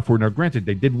watch out for. Now, granted,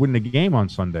 they did win the game on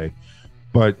Sunday,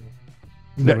 but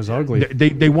that was ugly.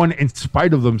 They won in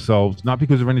spite of themselves, not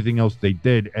because of anything else they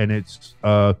did. And it's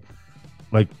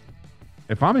like,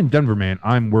 if I'm in Denver, man,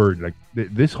 I'm worried. Like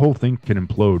this whole thing can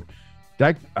implode.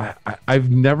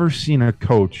 I've never seen a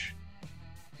coach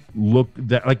look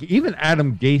that, like, even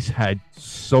Adam Gase had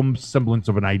some semblance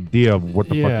of an idea of what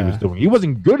the fuck he was doing. He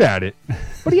wasn't good at it,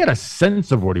 but he had a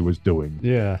sense of what he was doing.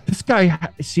 Yeah. This guy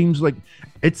seems like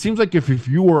if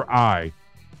you or I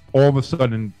all of a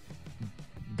sudden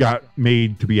got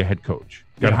made to be a head coach,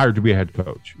 got hired to be a head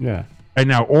coach. Yeah. And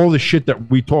now all the shit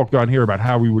that we talked on here about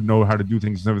how we would know how to do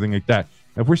things and everything like that,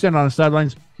 if we're standing on the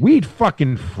sidelines, we'd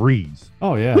fucking freeze.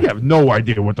 Oh, yeah. We'd have no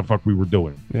idea what the fuck we were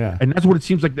doing. Yeah. And that's what it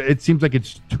seems like. It seems like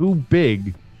it's too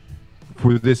big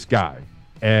for this guy.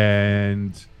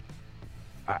 And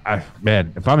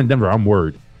man, if I'm in Denver, I'm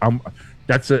worried.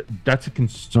 That's a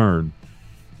concern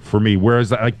for me.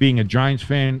 Whereas, like, being a Giants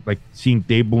fan, like seeing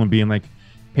Dable and being like,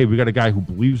 hey, we got a guy who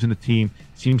believes in the team,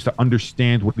 seems to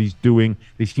understand what he's doing.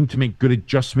 They seem to make good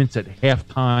adjustments at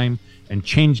halftime and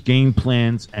change game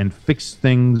plans and fix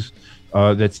things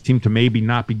that seem to maybe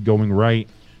not be going right.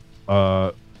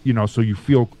 So you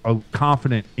feel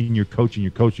confident in your coach and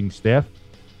your coaching staff.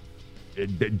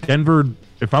 Denver,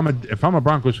 if I'm a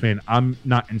Broncos fan, I'm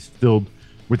not instilled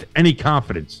with any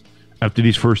confidence after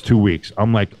these first 2 weeks.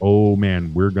 I'm like, oh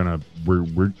man, we're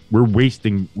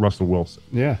wasting Russell Wilson.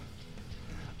 Yeah.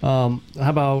 How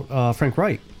about Frank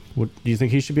Wright? Do you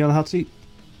think he should be on the hot seat?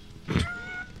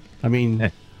 I mean,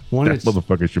 that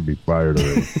motherfucker should be fired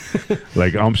already.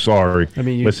 Like, I'm sorry. I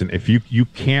mean, listen, if you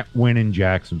can't win in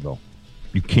Jacksonville,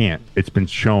 you can't. It's been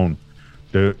shown.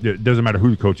 It doesn't matter who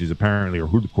the coach is, apparently, or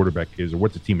who the quarterback is, or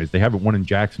what the team is. They haven't won in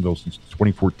Jacksonville since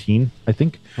 2014, I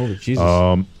think. Holy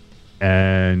Jesus.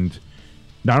 And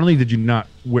not only did you not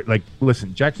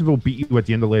listen, Jacksonville beat you at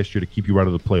the end of last year to keep you out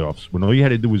of the playoffs. When all you had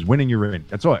to do was win and you're in.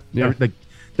 That's all. Yeah.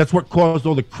 That's what caused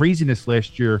all the craziness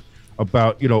last year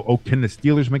about, can the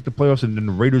Steelers make the playoffs, and then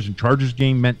the Raiders and Chargers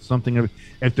game meant something.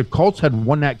 If the Colts had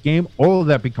won that game, all of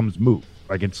that becomes moot.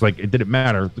 It's like it didn't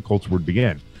matter if the Colts would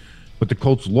begin. But the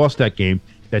Colts lost that game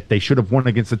that they should have won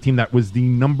against a team that was the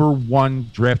number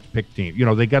one draft pick team.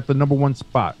 They got the number one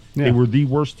spot. Yeah. They were the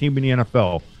worst team in the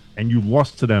NFL, and you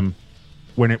lost to them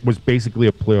when it was basically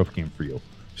a playoff game for you.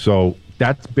 So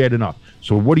that's bad enough.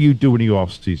 So what do you do in the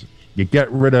offseason? You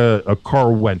get rid of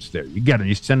Carl Wentz there. You get him.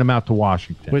 You send him out to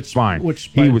Washington. Which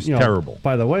he was terrible.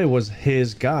 By the way, was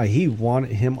his guy. He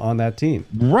wanted him on that team.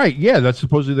 Right. Yeah, that's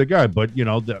supposedly the guy. But,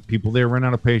 the people there ran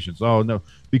out of patience. Oh, no.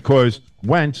 Because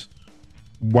Wentz,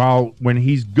 when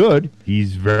he's good,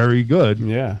 he's very good.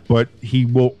 Yeah. But he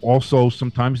will also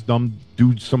sometimes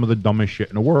do some of the dumbest shit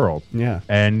in the world. Yeah.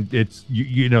 And it's,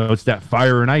 it's that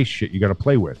fire and ice shit you got to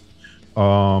play with.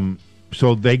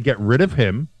 So they get rid of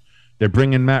him. They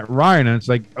bring in Matt Ryan, and it's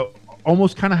like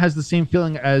almost kind of has the same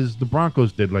feeling as the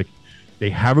Broncos did. Like, they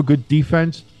have a good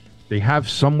defense. They have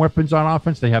some weapons on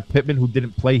offense. They have Pittman, who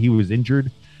didn't play. He was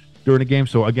injured during the game.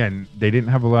 So, again, they didn't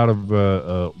have a lot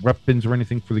of weapons or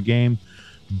anything for the game.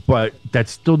 But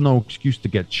that's still no excuse to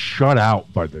get shut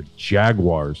out by the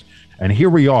Jaguars. And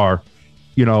here we are.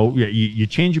 You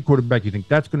change your quarterback. You think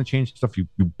that's going to change stuff. You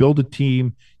build a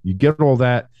team. You get all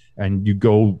that. And you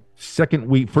go second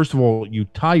week. First of all, you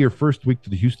tie your first week to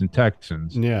the Houston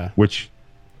Texans. Yeah. Which,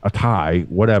 a tie,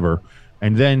 whatever.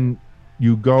 And then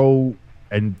you go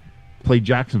and play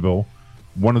Jacksonville,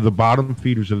 one of the bottom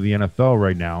feeders of the NFL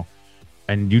right now.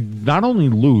 And you not only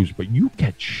lose, but you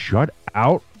get shut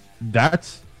out.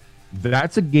 That's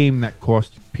a game that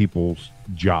cost people's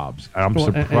jobs. I'm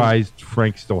surprised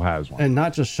Frank still has one. And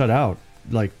not just shut out,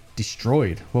 like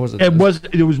destroyed. What was it? It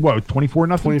was what, 24-0?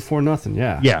 24-0,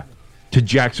 yeah. Yeah. To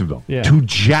Jacksonville. Yeah. To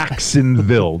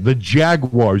Jacksonville. The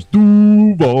Jaguars.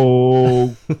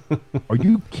 Duval. Are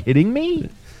you kidding me?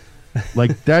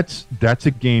 Like, that's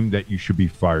a game that you should be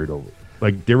fired over.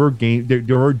 Like, there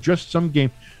are just some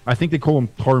games. I think they call them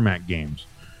tarmac games.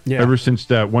 Yeah. Ever since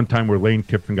that one time where Lane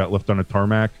Kiffin got left on a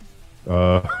tarmac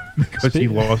because he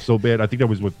lost so bad. I think that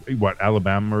was with,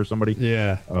 Alabama or somebody?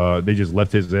 Yeah. They just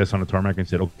left his ass on a tarmac and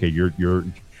said, okay, you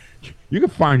can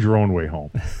find your own way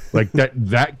home. Like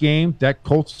that game, that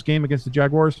Colts game against the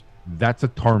Jaguars, that's a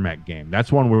tarmac game.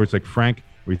 That's one where it's like, Frank,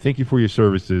 we thank you for your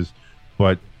services,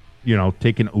 but,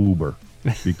 take an Uber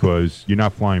because you're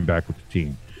not flying back with the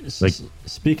team. Like,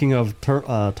 speaking of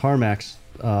tarmacs,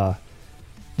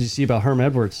 did you see about Herm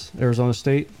Edwards, Arizona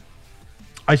State?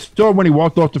 I saw when he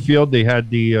walked off the field, they had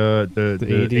the AD.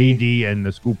 AD and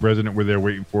the school president were there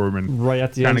waiting for him, and Right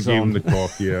at the kind end of gave him zone. the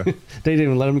talk. Yeah, They didn't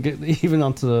even let him get even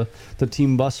onto the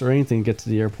team bus or anything, get to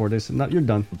the airport. They said, no, you're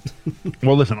done.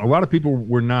 well, listen, a lot of people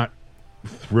were not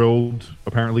thrilled,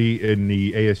 apparently, in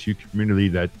the ASU community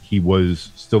that he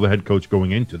was still the head coach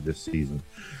going into this season.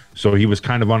 So he was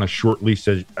kind of on a short leash,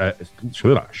 as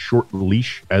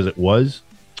it was.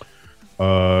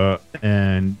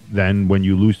 And then when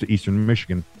you lose to Eastern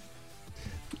Michigan,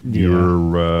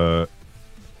 you're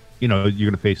going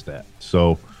to face that.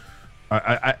 So,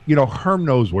 Herm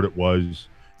knows what it was.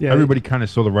 Yeah, Everybody kind of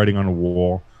saw the writing on the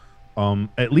wall.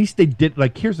 At least they did.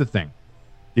 Like, here's the thing: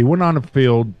 they went on the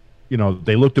field.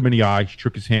 They looked him in the eye,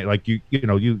 shook his hand. Like they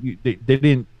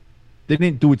didn't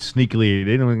do it sneakily.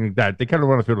 They didn't do anything like that. They kind of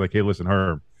went on the field like, hey, listen,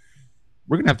 Herm,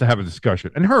 we're gonna have a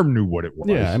discussion. And Herm knew what it was.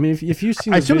 Yeah, I mean, if you've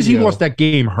seen as soon as he lost that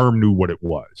game, Herm knew what it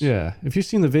was. Yeah, if you've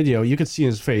seen the video, you could see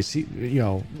his face.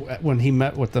 When he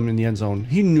met with them in the end zone,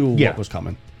 he knew what was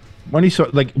coming. When he saw,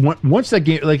 like, once that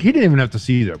game, like, he didn't even have to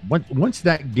see them. Once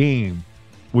that game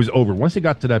was over, once they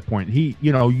got to that point, he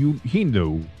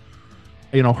knew.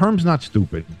 Herm's not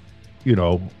stupid.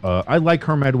 I like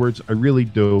Herm Edwards, I really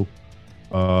do.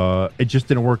 It just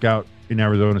didn't work out in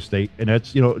Arizona State, and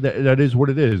that's that is what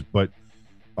it is. But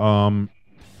what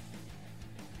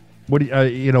else are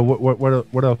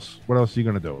you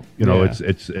gonna do?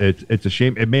 It's a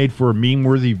shame. It made for a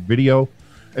meme-worthy video,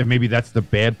 and maybe that's the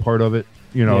bad part of it.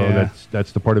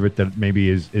 That's the part of it that maybe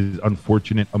is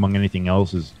unfortunate among anything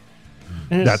else.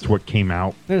 That's what came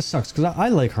out. It sucks because I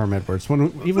like Herm Edwards.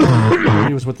 When he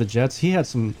was with the Jets, he had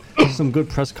some good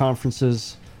press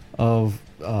conferences of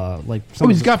like some of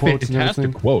he's his got quotes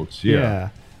fantastic quotes. Yeah.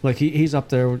 Like he's up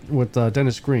there with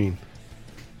Dennis Green.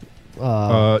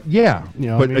 But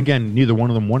again, neither one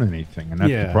of them won anything, and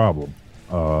that's the problem.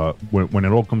 When it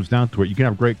all comes down to it, you can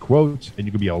have great quotes, and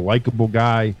you can be a likable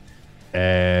guy,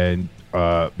 and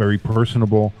very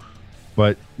personable.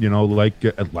 But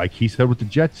like he said with the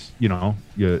Jets,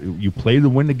 you play to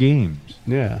win the games.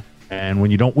 Yeah. And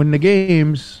when you don't win the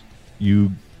games,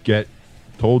 you get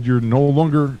told you're no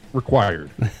longer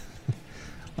required.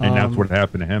 And that's what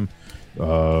happened to him.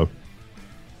 The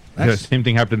same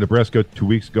thing happened to Nebraska 2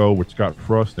 weeks ago with Scott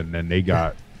Frost, and then they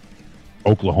got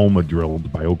Oklahoma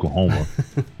drilled by Oklahoma.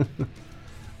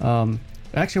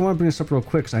 Actually, I want to bring this up real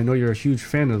quick because I know you're a huge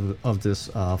fan of this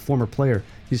former player.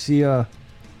 You see,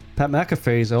 Pat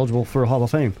McAfee is eligible for a Hall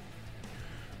of Fame.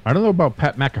 I don't know about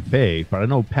Pat McAfee, but I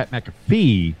know Pat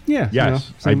McAfee. Yeah.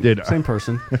 Yes, I did. Same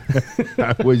person.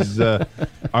 I was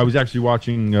actually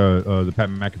watching the Pat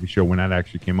McAfee show when that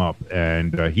actually came up,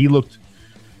 and he looked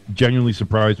genuinely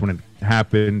surprised when it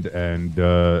happened, and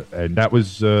that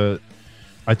was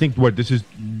I think this is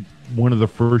one of the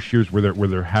first years where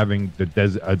they're having a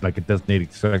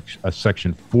designated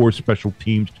section for special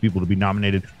teams people to be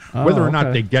nominated, whether or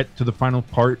not they get to the final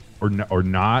part or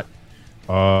not.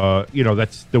 That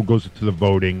still goes to the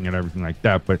voting and everything like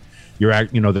that. But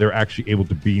they're actually able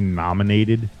to be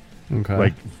nominated,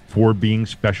 like for being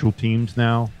special teams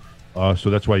now. So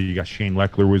that's why you got Shane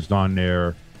Leckler was on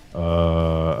there. There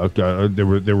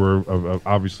were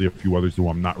obviously a few others who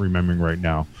I'm not remembering right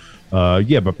now.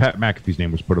 But Pat McAfee's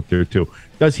name was put up there too.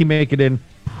 Does he make it in?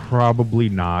 Probably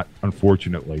not,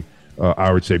 unfortunately.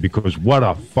 I would say, because what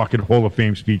a fucking Hall of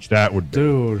Fame speech that would be.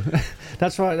 Dude,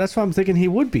 that's why I'm thinking he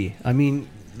would be. I mean,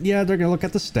 yeah, they're gonna look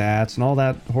at the stats and all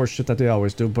that horse shit that they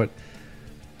always do, but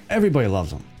everybody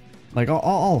loves him. Like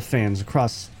all fans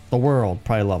across the world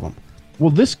probably love him. Well,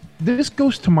 this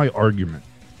goes to my argument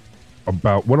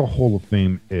about what a Hall of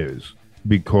Fame is,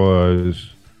 because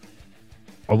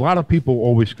a lot of people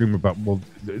always scream about, well,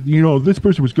 this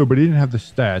person was good, but he didn't have the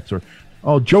stats, or,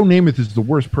 oh, Joe Namath is the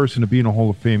worst person to be in a Hall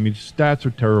of Fame. His stats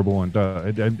are terrible, and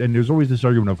there's always this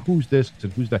argument of who's this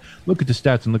and who's that. Look at the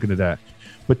stats and look at that.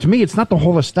 But to me, it's not the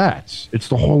Hall of Stats; it's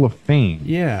the Hall of Fame.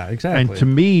 Yeah, exactly. And to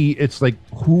me, it's like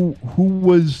who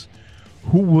was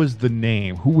who was the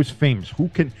name? Who was famous? Who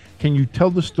can you tell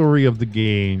the story of the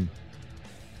game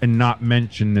and not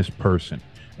mention this person?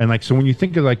 And like, so when you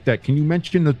think of like that, can you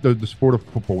mention the sport of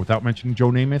football without mentioning Joe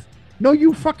Namath? No,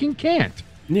 you fucking can't.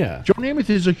 Yeah. Joe Namath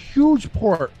is a huge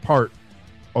part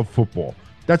of football.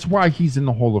 That's why he's in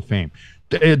the Hall of Fame.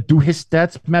 Do his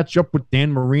stats match up with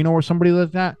Dan Marino or somebody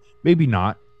like that? Maybe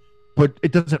not, but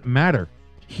it doesn't matter.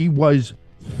 He was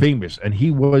famous, and he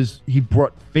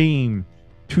brought fame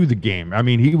to the game. I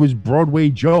mean, he was Broadway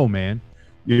Joe, man.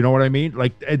 You know what I mean?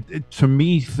 Like, to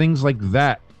me, things like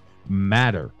that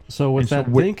matter. So with that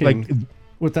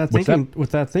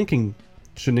thinking,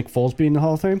 should Nick Foles be in the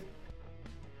Hall of Fame?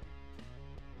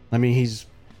 I mean, he's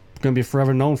going to be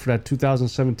forever known for that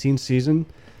 2017 season.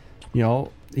 You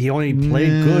know, he only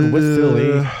played good with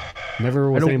Philly, never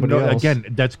with anybody else. Again,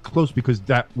 that's close because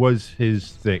that was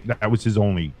his thing. That was his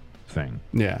only thing.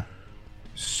 Yeah.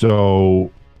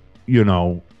 So, you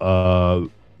know, I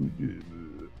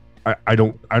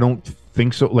don't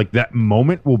think so. Like, that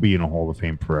moment will be in a Hall of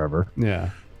Fame forever. Yeah.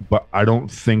 But I don't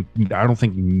think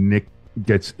Nick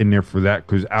gets in there for that,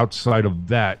 because outside of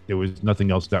that, there was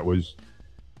nothing else that was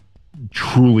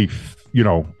truly, you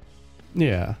know.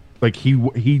 Yeah. Like, I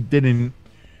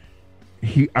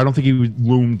don't think he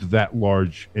loomed that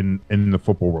large in the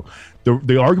football world.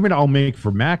 The argument I'll make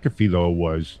for McAfee, though,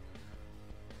 was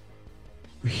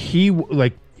he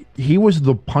was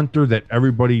the punter that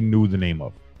everybody knew the name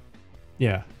of.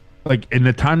 Yeah. Like, in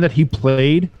the time that he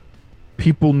played,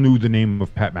 people knew the name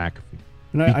of Pat McAfee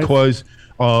because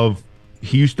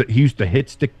he used to hit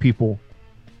stick people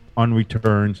on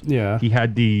returns. Yeah. He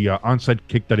had the onside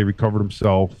kick that he recovered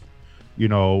himself. You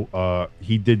know,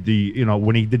 he did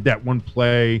when he did that one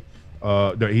play,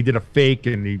 he did a fake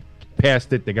and he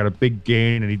passed it. They got a big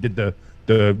gain, and he did the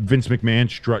Vince McMahon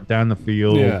strut down the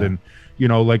field. Yeah. And, you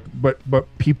know, like, but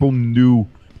people knew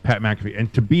Pat McAfee.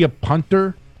 And to be a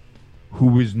punter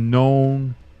who is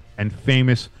known and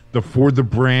famous, for the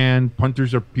brand,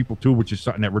 punters are people too, which is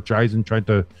something that Rich Eisen tried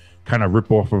to kind of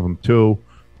rip off of him too.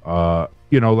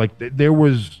 You know, like, there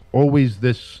was always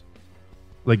this,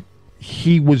 like,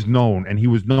 he was known, and he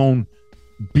was known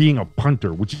being a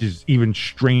punter, which is even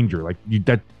stranger. Like,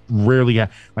 that rarely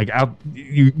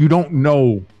you don't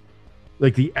know,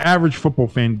 like, the average football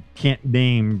fan can't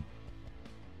name,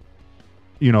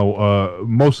 you know,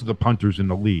 most of the punters in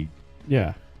the league.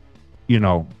 Yeah. You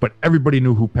know, but everybody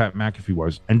knew who Pat McAfee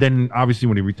was. And then obviously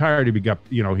when he retired, he got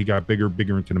bigger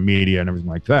into the media and everything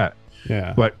like that.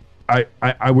 Yeah. But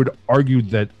I would argue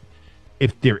that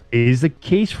if there is a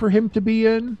case for him to be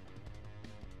in,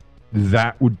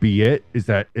 that would be it. Is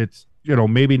that it's, you know,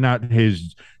 maybe not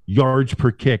his yards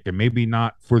per kick, and maybe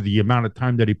not for the amount of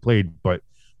time that he played, but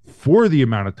for the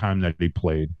amount of time that he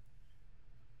played,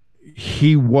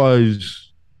 he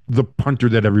was the punter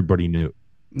that everybody knew.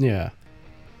 Yeah.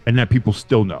 And that people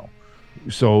still know.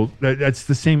 So that's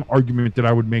the same argument that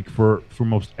I would make for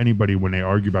most anybody when they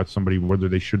argue about somebody, whether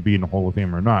they should be in the Hall of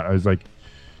Fame or not. I was like,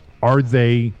 were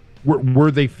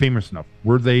they famous enough?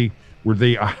 Were they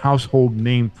a household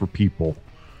name for people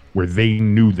where they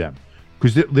knew them?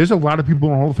 Because there's a lot of people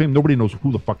in the Hall of Fame, nobody knows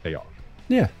who the fuck they are.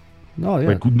 Yeah. No, yeah.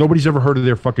 Like, nobody's ever heard of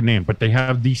their fucking name, but they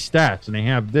have these stats and they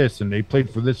have this and they played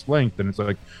for this length, and it's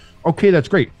like, okay, that's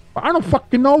great, but I don't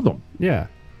fucking know them. Yeah.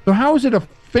 So how is it a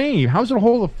fame? How's it a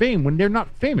Hall of Fame when they're not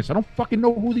famous? I don't fucking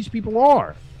know who these people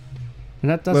are. And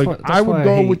that's like, why I would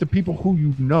go with the people who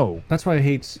you know. That's why I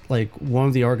hate, like, one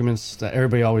of the arguments that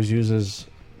everybody always uses.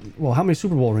 Well, how many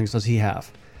Super Bowl rings does he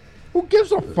have? Who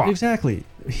gives a fuck? Exactly.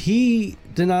 He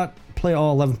did not play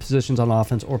all 11 positions on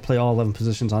offense or play all 11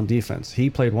 positions on defense.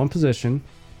 He played one position,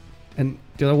 and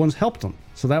the other ones helped him.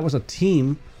 So that was a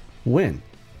team win.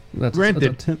 Granted,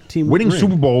 that's a team winning win.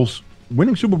 Super Bowls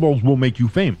will make you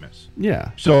famous.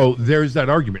 Yeah. So there's that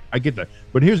argument. I get that.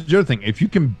 But here's the other thing. If you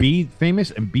can be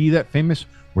famous and be that famous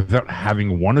without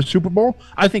having won a Super Bowl,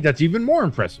 I think that's even more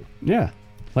impressive. Yeah.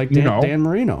 Like Dan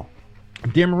Marino.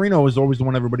 Dan Marino is always the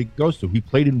one everybody goes to. He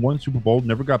played in one Super Bowl,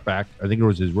 never got back. I think it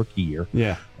was his rookie year.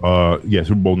 Yeah.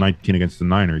 Super Bowl 19 against the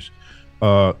Niners.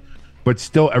 But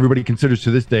still, everybody considers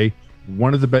to this day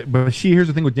one of the best. But see, here's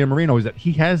the thing with Dan Marino is that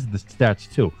he has the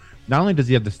stats too. Not only does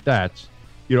he have the stats,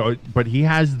 you know, but he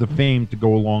has the fame to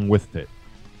go along with it.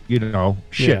 You know,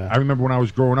 shit. Yeah. I remember when I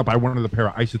was growing up, I wanted a pair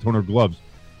of Isotoner gloves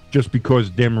just because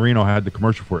Dan Marino had the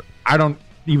commercial for it. I don't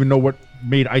even know what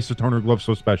made Isotoner gloves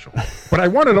so special, but I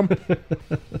wanted them.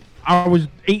 I was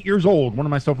 8 years old, wanted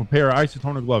myself a pair of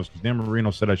Isotoner gloves because Dan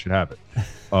Marino said I should have it.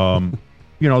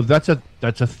 You know, that's a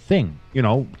thing. You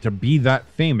know, to be that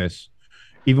famous,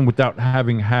 even without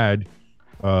having had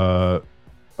a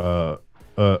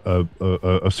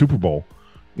Super Bowl.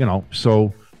 You know,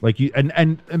 so Like you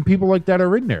and people like that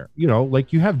are in there. You know,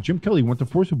 like you have Jim Kelly went to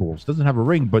 4 Super Bowls, doesn't have a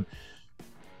ring, but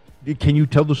can you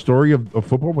tell the story of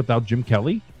football without Jim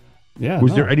Kelly? Yeah.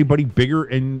 Was there anybody bigger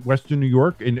in Western New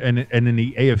York and in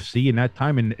the AFC in that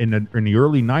time in the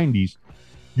early 90s?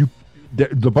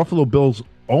 The Buffalo Bills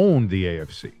owned the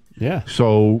AFC. Yeah.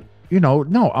 So,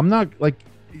 no, I'm not like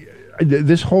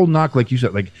this whole knock, like you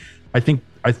said, like I think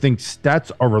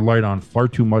stats are relied on far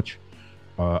too much.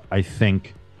 I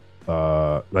think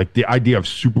like the idea of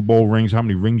Super Bowl rings, how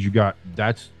many rings you got,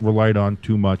 that's relied on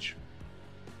too much.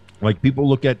 Like people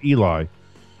look at Eli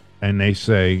and they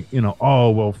say,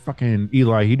 oh, well, fucking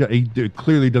Eli, he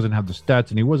clearly doesn't have the stats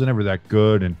and he wasn't ever that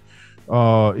good. And,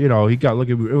 he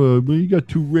got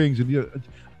 2 rings. And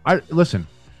listen,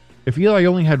 if Eli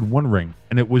only had 1 ring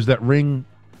and it was that ring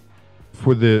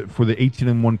for the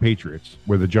 18-1 Patriots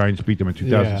where the Giants beat them in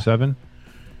 2007,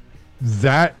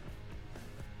 that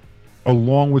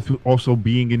along with also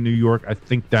being in New York, I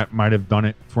think that might have done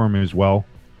it for him as well.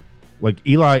 Like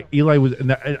Eli was,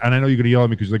 and I know you're going to yell at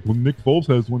me because like, well, Nick Foles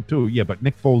has one too. Yeah, but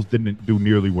Nick Foles didn't do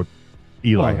nearly what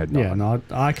Eli had done. Yeah, no,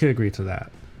 I could agree to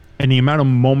that. And the amount of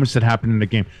moments that happened in the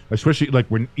game, especially like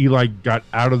when Eli got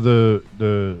out of the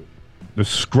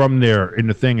scrum there in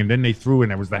the thing, and then they threw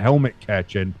and it was the helmet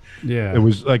catch, and it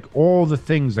was like all the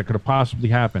things that could have possibly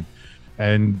happened.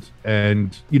 And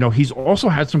he's also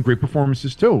had some great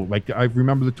performances too. Like I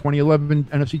remember the 2011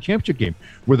 NFC Championship game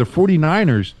where the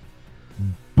 49ers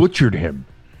butchered him.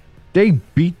 They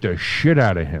beat the shit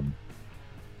out of him.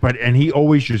 And he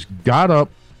always just got up,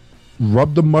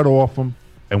 rubbed the mud off him,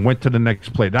 and went to the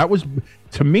next play. That was,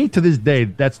 to me, to this day,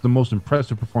 that's the most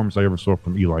impressive performance I ever saw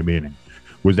from Eli Manning,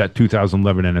 was that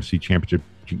 2011 NFC Championship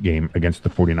game against the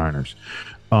 49ers.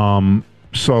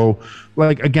 So,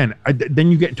 like, again,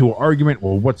 then you get into an argument,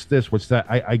 well, what's this, what's that?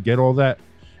 I get all that.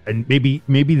 And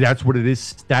maybe that's what it is.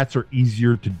 Stats are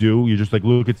easier to do. You just like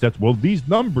look at stats. Well, these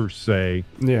numbers say.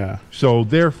 Yeah. So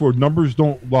therefore, numbers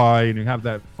don't lie, and you have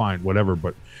that fine, whatever.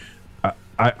 But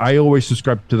I always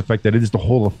subscribe to the fact that it is the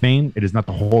Hall of Fame. It is not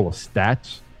the Hall of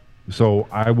Stats. So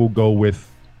I will go with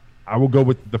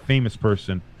the famous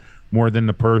person more than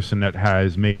the person that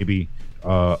has maybe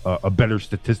a better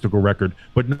statistical record,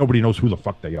 but nobody knows who the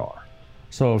fuck they are.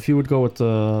 So if you would go with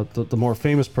the more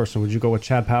famous person, would you go with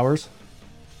Chad Powers?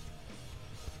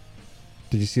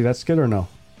 Did you see that skit or no?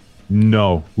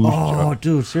 No.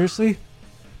 Dude, seriously?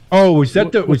 Oh, was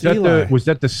that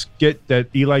the skit that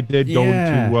Eli did going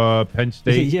to Penn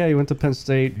State? Yeah, he went to Penn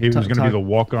State. He was going to be the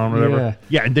walk-on or whatever.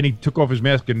 Yeah, and then he took off his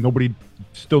mask and nobody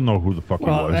still know who the fuck he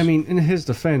was. I mean, in his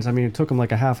defense, it took him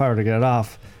like a half hour to get it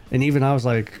off. And even I was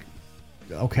like,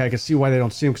 okay, I can see why they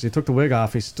don't see him because he took the wig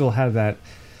off. He still had that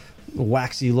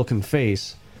waxy-looking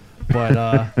face. But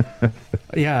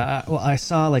I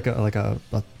saw like a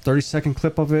 30-second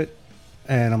clip of it,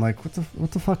 and I'm like,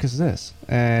 what the fuck is this?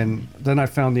 And then I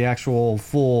found the actual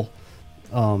full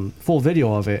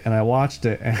video of it, and I watched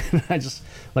it, and I just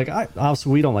like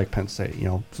obviously we don't like Penn State,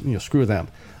 screw them.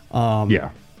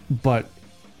 But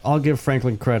I'll give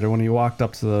Franklin credit when he walked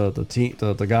up to the team,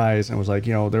 the guys, and was like,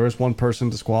 there was one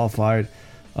person disqualified.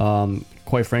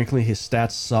 Quite frankly, his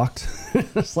stats sucked.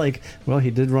 It's like, well,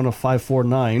 he did run a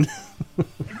 5.49.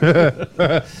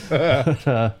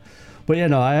 But yeah,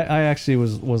 no, I actually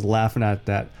was laughing at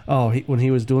that. When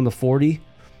he was doing the 40,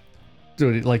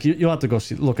 dude, like you'll have to go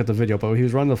look at the video. But when he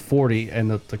was running the 40,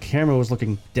 and the camera was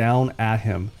looking down at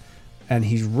him, and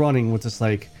he's running with this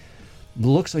like,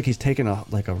 looks like he's taking a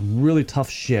really tough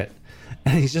shit,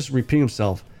 and he's just repeating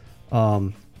himself.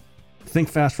 Think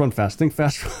fast, run fast. Think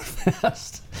fast, run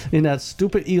fast. In that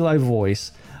stupid Eli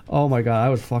voice. Oh my god, I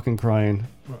was fucking crying.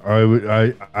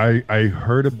 I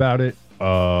heard about it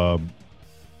on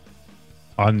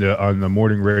the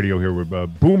morning radio here with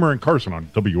Boomer and Carson on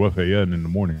WFAN in the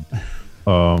morning.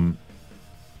 Or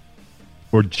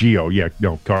Geo,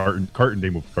 Carton. They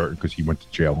moved Carton because he went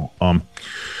to jail. I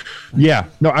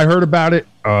heard about it.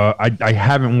 I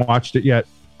haven't watched it yet.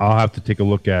 I'll have to take a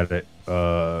look at it.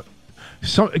 But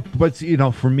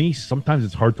for me, sometimes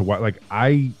it's hard to watch. Like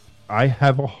I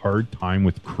have a hard time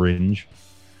with cringe,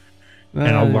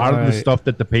 and a lot of the stuff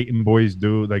that the Peyton boys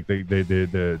do, like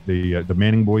the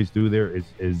Manning boys do, there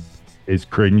is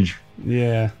cringe.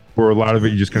 Yeah. For a lot of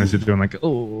it, you just kind of sit there and like,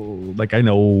 oh, like I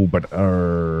know, but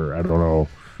I don't know.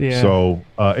 Yeah. So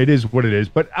it is what it is.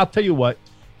 But I'll tell you what,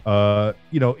 I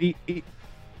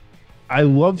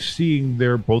love seeing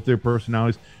both their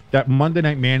personalities. That Monday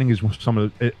Night Manning is some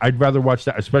of the, I'd rather watch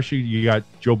that, especially you got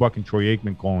Joe Buck and Troy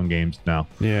Aikman calling games now.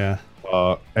 Yeah.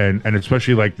 And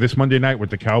especially like this Monday night with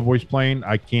the Cowboys playing,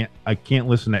 I can't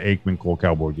listen to Aikman call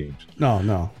Cowboy games.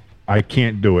 No. I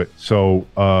can't do it. So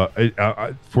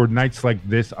for nights like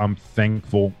this, I'm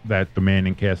thankful that the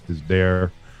Manning cast is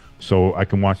there, so I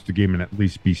can watch the game and at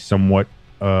least be somewhat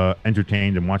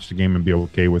entertained and watch the game and be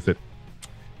okay with it.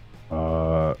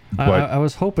 But I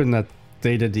was hoping that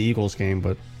they did the Eagles game,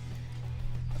 but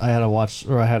I had to watch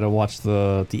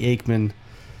the Aikman,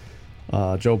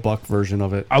 Joe Buck version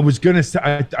of it. I was gonna say,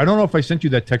 I don't know if I sent you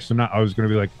that text or not. I was gonna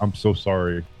be like, I'm so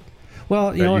sorry.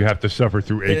 Well, you have to suffer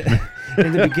through Aikman.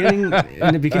 In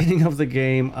the beginning of the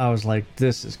game, I was like,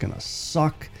 this is gonna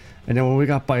suck. And then when we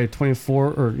got by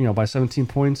 24 or by 17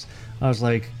 points, I was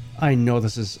like, I know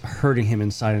this is hurting him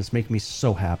inside, and it's making me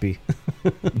so happy.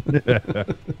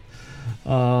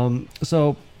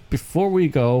 So before we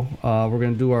go, we're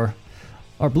gonna do our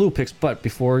blue picks. But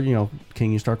before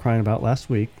King, you start crying about last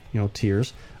week,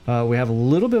 tears. We have a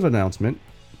little bit of announcement.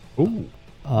 Ooh,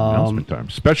 announcement time!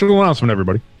 Special announcement,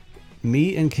 everybody.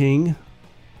 Me and King,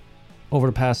 over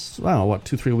the past, I don't know,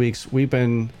 2-3 weeks, we've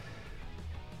been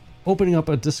opening up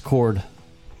a Discord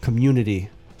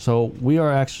community. So we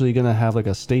are actually going to have like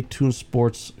a Stay Tuned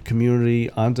Sports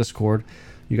community on Discord.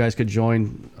 You guys could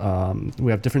join. We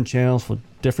have different channels for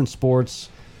different sports,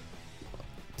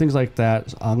 things like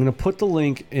that. I'm going to put the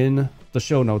link in the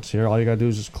show notes here. All you got to do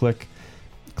is just click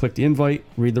the invite,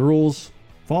 read the rules,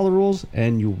 follow the rules,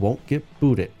 and you won't get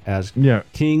booted. As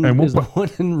King is the one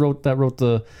who wrote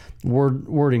the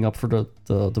wording up for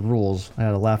the rules. I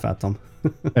had to laugh at them.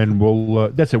 And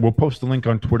that's it. We'll post the link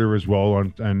on Twitter as well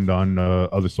and on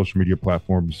other social media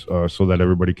platforms so that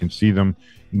everybody can see them,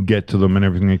 get to them, and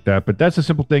everything like that. But that's a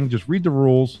simple thing. Just read the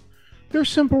rules. They're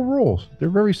simple rules. They're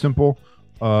very simple.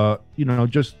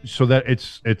 Just so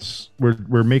that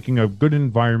we're making a good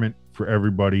environment for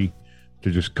everybody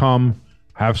to just come,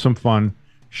 have some fun,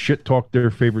 shit talk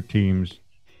their favorite teams,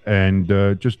 and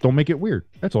just don't make it weird.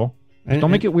 That's all.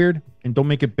 Don't make it weird, and don't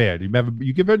make it bad.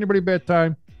 You give anybody a bad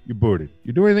time, you're booted.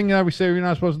 You do anything that we say you're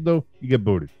not supposed to do, you get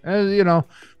booted.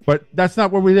 But that's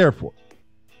not what we're there for.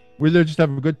 We're there just to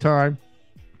have a good time,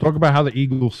 talk about how the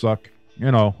Eagles suck,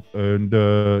 and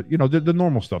the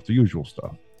normal stuff, the usual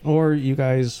stuff. Or you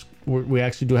guys, we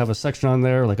actually do have a section on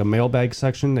there, like a mailbag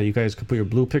section that you guys could put your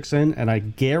blue picks in, and I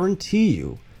guarantee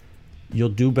you'll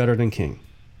do better than King.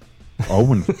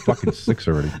 0-6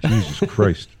 already. Jesus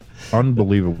Christ.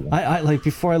 Unbelievable. I like,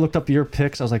 before I looked up your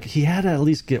picks, I was like, he had to at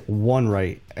least get one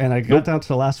right. And I got down to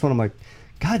the last one. I'm like,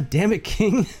 God damn it,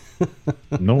 King.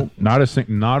 No, not a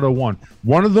one.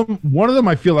 One of them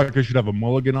I feel like I should have a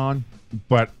mulligan on,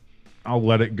 but I'll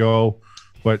let it go.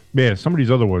 But man, some of these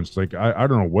other ones, like I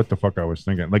don't know what the fuck I was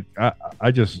thinking. Like I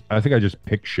think I just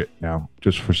pick shit now,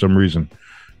 just for some reason.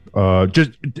 Can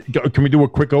we do a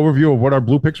quick overview of what our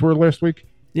blue picks were last week?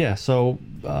 Yeah, so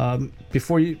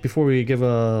before we give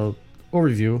a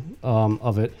overview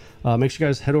of it, make sure you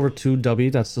guys head over to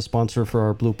W. That's the sponsor for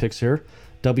our blue picks here.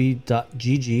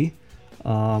 W.GG.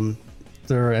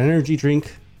 Their energy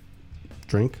drink.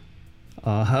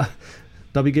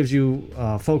 W gives you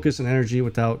focus and energy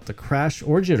without the crash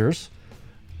or jitters.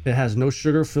 It has no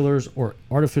sugar, fillers, or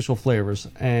artificial flavors.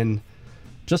 And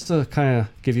just to kind of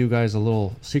give you guys a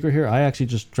little secret here, I actually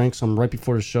just drank some right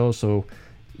before the show, so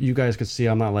you guys could see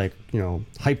I'm not like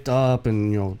hyped up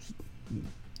and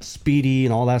speedy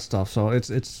and all that stuff. So it's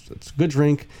a good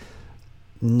drink,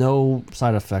 no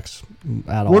side effects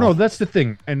at all. Well, no, that's the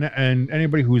thing. And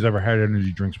anybody who's ever had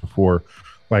energy drinks before,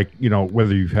 like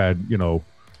whether you've had the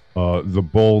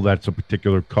bowl that's a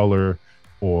particular color,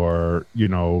 or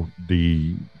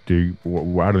the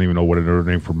I don't even know what another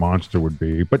name for Monster would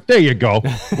be, but there you go,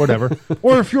 whatever.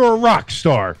 Or if you're a rock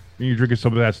star and you're drinking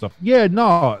some of that stuff,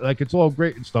 like it's all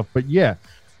great and stuff, but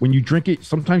when you drink it,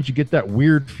 sometimes you get that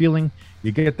weird feeling.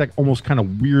 You get that almost kind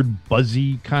of weird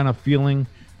buzzy kind of feeling.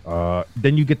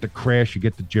 Then you get the crash, you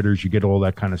get the jitters, you get all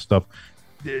that kind of stuff.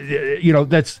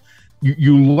 That's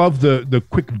you love the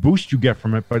quick boost you get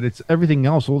from it, but it's everything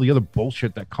else, all the other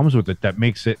bullshit that comes with it that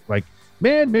makes it like,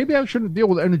 man, maybe I shouldn't deal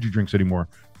with energy drinks anymore.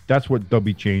 That's what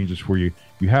W changes for you.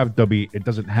 You have W, it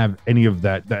doesn't have any of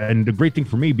that. And the great thing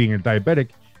for me being a diabetic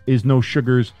is no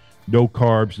sugars, no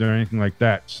carbs, no anything like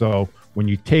that. So when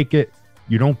you take it,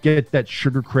 you don't get that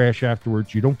sugar crash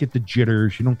afterwards. You don't get the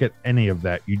jitters. You don't get any of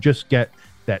that. You just get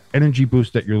that energy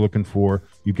boost that you're looking for.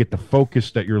 You get the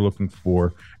focus that you're looking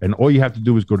for. And all you have to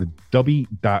do is go to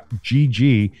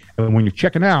w.gg. And when you're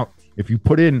checking out, if you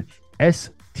put in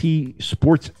ST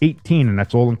Sports 18, and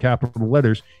that's all in capital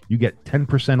letters, you get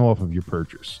 10% off of your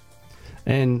purchase.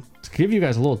 And to give you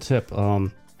guys a little tip,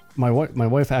 my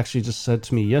wife actually just said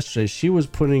to me yesterday, she was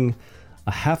putting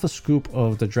a half a scoop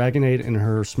of the Dragonade in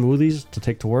her smoothies to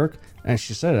take to work, and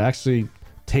she said it actually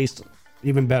tastes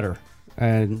even better.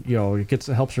 And it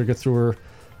helps her get through her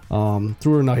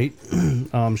through her night.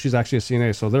 She's actually a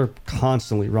CNA, so they're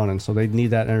constantly running, so they need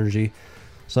that energy.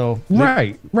 So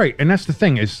right, and that's the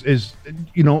thing is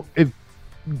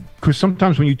because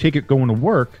sometimes when you take it going to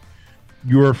work,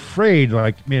 you're afraid,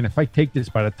 like, man, if I take this,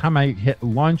 by the time I hit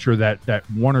lunch or that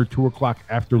 1 or 2 o'clock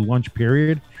after lunch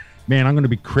period, man, I'm going to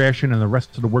be crashing, and the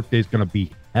rest of the workday is going to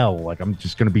be hell. Like, I'm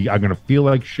going to feel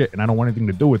like shit, and I don't want anything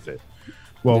to do with it.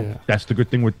 Well, That's the good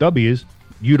thing with W is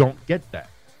you don't get that.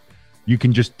 You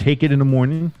can just take it in the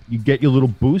morning. You get your little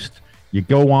boost. You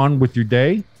go on with your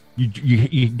day.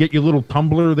 You get your little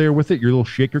tumbler there with it, your little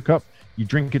shaker cup. You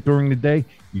drink it during the day.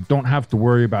 You don't have to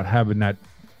worry about having that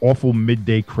awful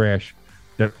midday crash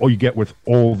that you get with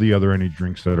all the other energy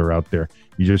drinks that are out there.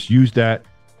 You just use that,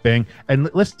 bang. And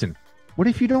listen, what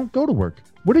if you don't go to work?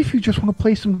 What if you just want to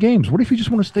play some games? What if you just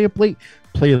want to stay up late,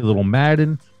 play a little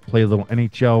Madden, play a little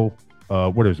NHL?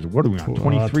 What is it? What are we on?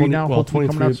 23 now? Well, Hopefully 23,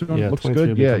 coming out soon. yeah, Looks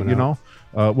good. Yeah, you know.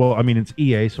 Well, I mean, it's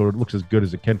EA, so it looks as good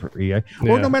as it can for EA.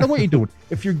 Or no matter what you're doing,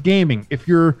 if you're gaming, if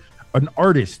you're an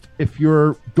artist, if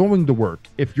you're going to work,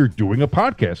 if you're doing a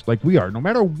podcast like we are, no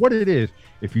matter what it is,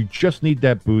 if you just need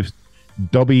that boost,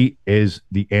 W is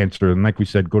the answer. And like we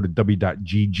said, go to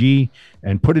W.GG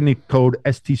and put in the code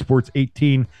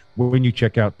STSports18 when you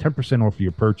check out, 10% off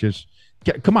your purchase.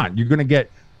 Come on, you're going to get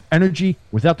energy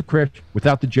without the crash,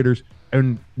 without the jitters,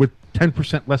 and with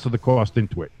 10% less of the cost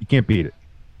into it. You can't beat it.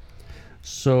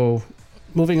 So,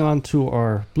 moving on to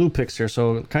our blue picks here.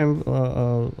 So, kind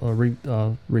of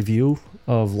a review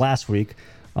of last week.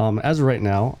 As of right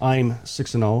now, I'm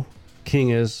 6-0. King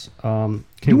is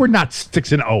You were not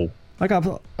 6-0. I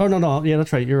got. Oh no, yeah,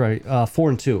 that's right. You're right.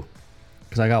 4-2,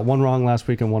 because I got one wrong last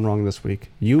week and one wrong this week.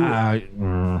 You what? I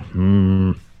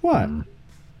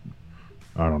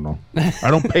don't know.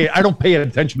 I don't pay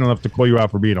attention enough to call you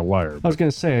out for being a liar. I was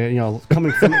gonna say,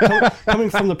 coming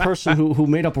from the person who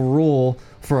made up a rule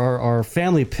for our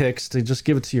family picks to just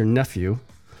give it to your nephew.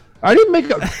 I didn't make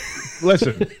a.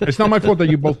 Listen, it's not my fault that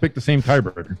you both picked the same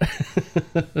tiebreaker.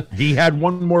 He had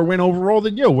one more win overall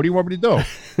than you. What do you want me to do?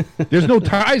 There's no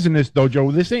ties in this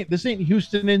dojo. This ain't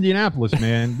Houston, Indianapolis,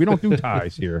 man. We don't do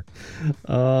ties here.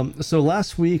 So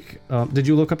last week, did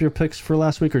you look up your picks for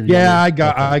last week? Or I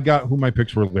got who my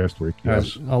picks were last week.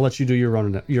 Yes. Right, I'll let you do your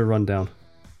rundown.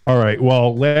 All right.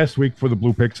 Well, last week for the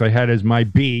blue picks, I had as my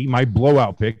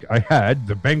blowout pick, I had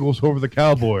the Bengals over the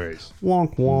Cowboys.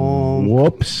 Wonk wonk.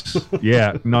 Whoops.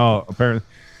 Yeah. No. Apparently,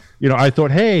 I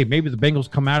thought, hey, maybe the Bengals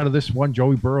come out of this one.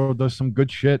 Joey Burrow does some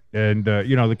good shit, and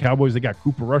the Cowboys, they got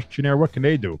Cooper Rush in there. What can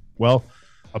they do? Well,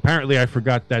 apparently, I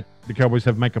forgot that the Cowboys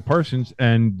have Micah Parsons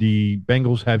and the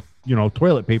Bengals have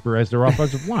toilet paper as their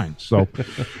offensive line. So,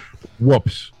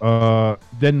 whoops.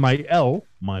 Then my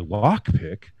lock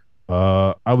pick.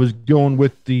 I was going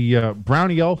with the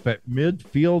Brownie Elf at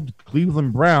midfield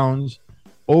Cleveland Browns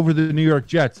over the New York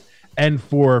Jets. And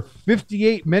for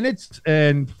 58 minutes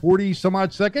and 40 some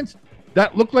odd seconds,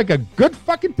 that looked like a good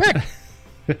fucking pick.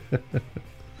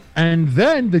 And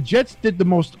then the Jets did the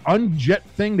most un-Jet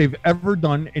thing they've ever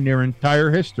done in their entire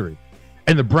history.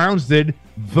 And the Browns did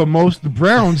the most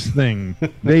Browns thing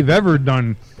they've ever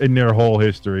done in their whole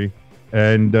history.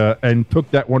 And took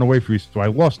that one away from you. So I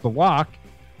lost the lock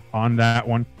on that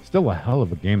one. Still a hell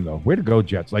of a game, though. Way to go,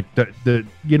 Jets. Like,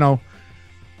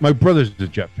 my brother's a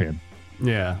Jet fan.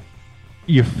 Yeah.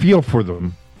 You feel for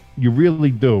them. You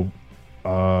really do.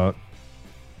 Good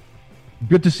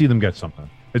to see them get something.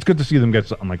 It's good to see them get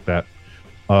something like that.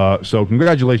 So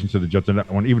congratulations to the Jets on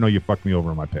that one, even though you fucked me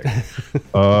over on my pick.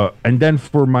 And then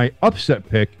for my upset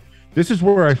pick, this is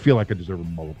where I feel like I deserve a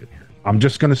mulligan here. I'm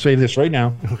just going to say this right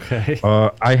now. Okay.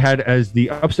 I had as the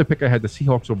upset pick, I had the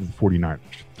Seahawks over the 49ers.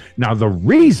 Now,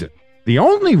 the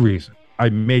only reason I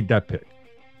made that pick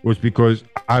was because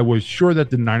I was sure that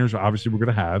the Niners obviously were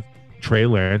going to have Trey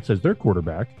Lance as their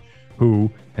quarterback,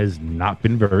 who has not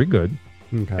been very good.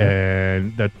 Okay.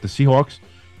 And that the Seahawks,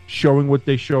 showing what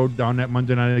they showed on that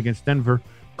Monday night against Denver,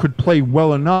 could play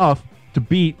well enough to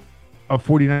beat a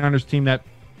 49ers team that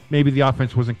maybe the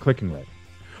offense wasn't clicking right.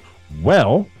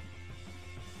 Well,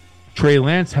 Trey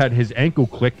Lance had his ankle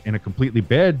click in a completely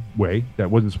bad way that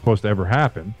wasn't supposed to ever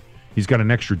happen. He's got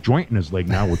an extra joint in his leg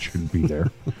now, which shouldn't be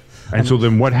there. And so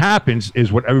then what happens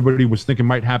is what everybody was thinking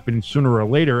might happen sooner or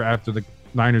later after the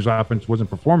Niners offense wasn't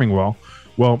performing well.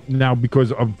 Well, now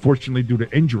because unfortunately due to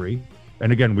injury,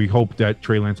 and again, we hope that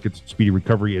Trey Lance gets a speedy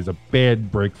recovery, is a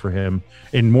bad break for him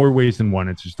in more ways than one.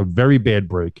 It's just a very bad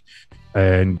break.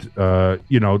 And,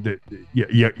 you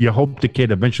hope the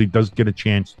kid eventually does get a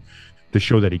chance to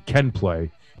show that he can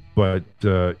play. But,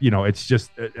 it's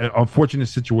just an unfortunate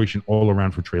situation all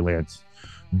around for Trey Lance.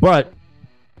 But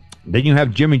then you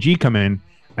have Jimmy G come in,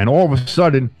 and all of a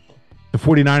sudden, the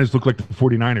 49ers look like the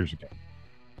 49ers again.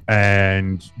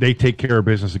 And they take care of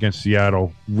business against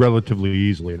Seattle relatively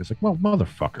easily. And it's like, well,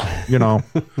 motherfucker, you know.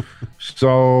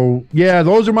 So, yeah,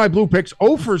 those are my blue picks.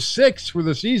 0 for 6 for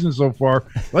the season so far.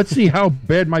 Let's see how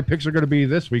bad my picks are going to be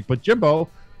this week. But, Jimbo,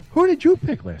 who did you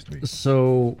pick last week?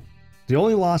 So the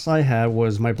only loss I had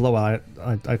was my blowout.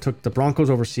 I took the Broncos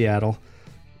over Seattle.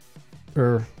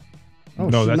 No,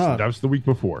 that was the week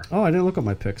before. Oh, I didn't look at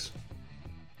my picks.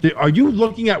 Are you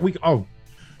looking at week? Oh,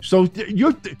 so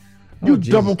you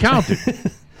double counted.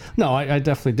 No, I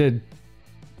definitely did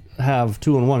have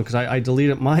 2-1 because I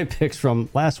deleted my picks from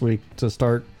last week to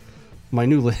start my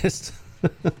new list.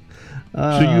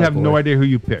 So you have no idea who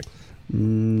you picked?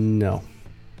 No.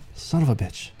 Son of a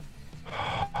bitch.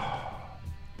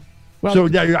 Well, So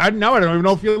now I don't even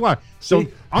know if you're lying. So see,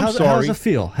 I'm sorry. How's it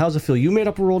feel? How's it feel? You made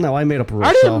up a rule. Now I made up a rule.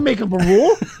 I didn't make up a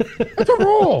rule. It's a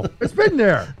rule. It's been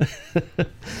there.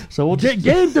 So we'll just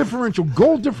Game differential,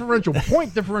 goal differential,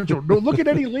 point differential. No, look at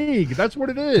any league. That's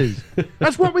what it is.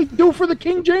 That's what we do for the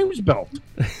King James belt.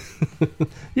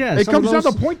 yeah. It comes down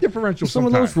to point differential. Some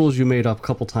of those rules you made up a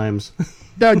couple times.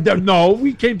 No,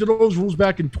 we came to those rules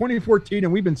back in 2014,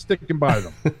 and we've been sticking by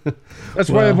them. That's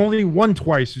why I've only won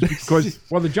twice, is because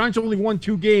while the Giants only won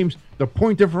 2 games, the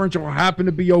point differential happened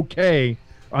to be okay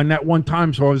on that one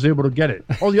time, so I was able to get it.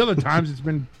 All the other times, it's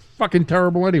been fucking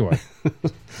terrible anyway.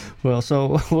 Well,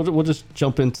 so we'll just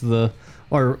jump into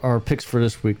our picks for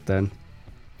this week then.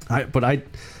 I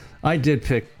did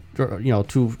pick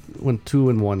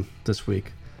 2-1 this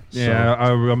week.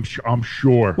 Yeah, I'm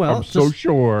sure. Well, I'm so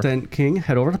sure. Then King,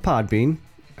 head over to Podbean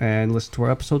and listen to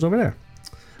our episodes over there.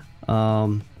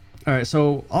 All right,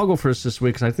 so I'll go first this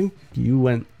week because I think you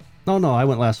went. No, I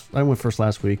went first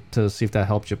last week to see if that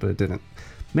helped you, but it didn't.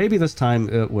 Maybe this time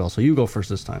it will. So you go first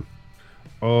this time.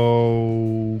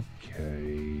 Okay.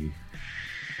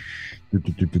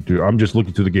 I'm just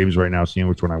looking through the games right now, seeing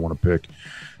which one I want to pick.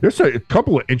 There's a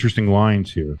couple of interesting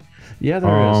lines here. Yeah,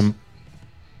 there is.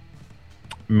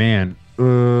 Man,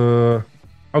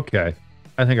 okay.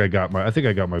 I think I got my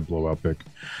blowout pick.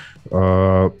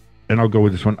 And I'll go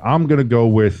with this one. I'm gonna go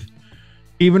with,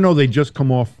 even though they just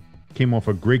came off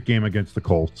a great game against the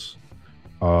Colts.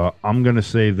 I'm gonna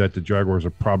say that the Jaguars are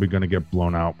probably gonna get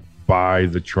blown out by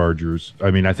the Chargers. I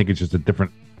mean, I think it's just a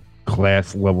different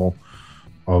class level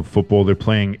of football. They're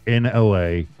playing in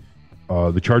LA.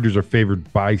 The Chargers are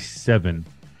favored by 7.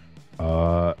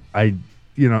 I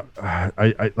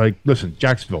like, listen,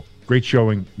 Jacksonville, great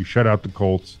showing. You shut out the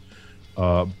Colts.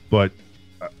 But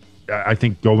I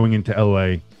think going into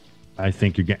LA, I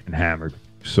think you're getting hammered.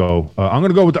 So I'm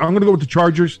gonna go with the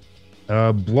Chargers,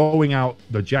 blowing out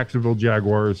the Jacksonville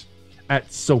Jaguars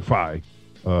at SoFi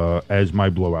as my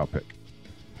blowout pick.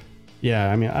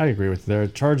 Yeah, I mean, I agree with you there.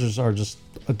 Chargers are just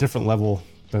a different level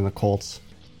than the Colts.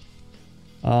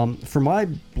 For my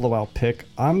blowout pick,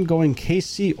 I'm going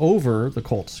KC over the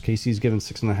Colts. KC's given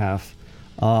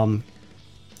 6.5.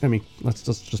 I mean, let's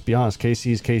just be honest.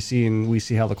 KC is KC, and we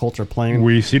see how the Colts are playing.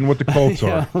 We've seen what the Colts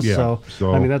are. Yeah.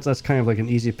 So I mean, that's kind of like an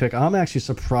easy pick. I'm actually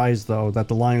surprised though that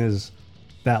the line is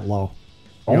that low.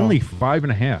 Only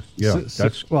 5.5. Yeah,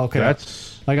 that's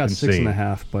I got insane.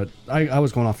 6.5, but I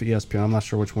was going off of ESPN. I'm not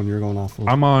sure which one you're going off of.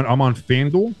 I'm on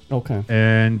FanDuel. Okay.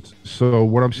 And so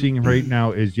what I'm seeing right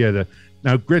now is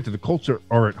now granted the Colts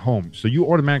are at home, so you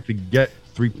automatically get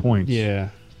 3 points. Yeah.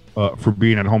 For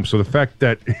being at home. So the fact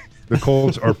that the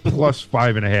Colts are plus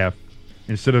 5.5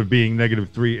 instead of being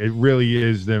 -3, it really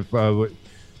is the what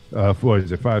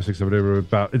is it, 5, 6, 7,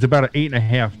 it's about an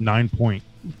 8.5, 9 point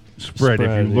spread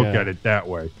if you look at it that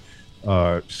way.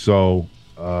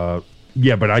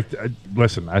 Yeah, but I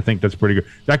listen. I think that's pretty good.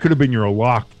 That could have been your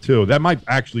lock too. That might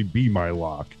actually be my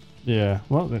lock. Yeah.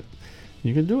 Well,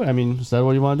 you can do it. I mean, is that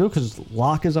what you want to do? Because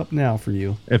lock is up now for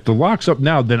you. If the lock's up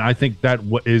now, then I think that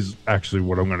is actually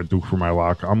what I'm going to do for my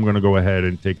lock. I'm going to go ahead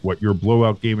and take what your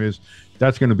blowout game is.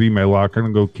 That's going to be my lock. I'm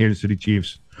going to go Kansas City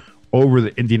Chiefs over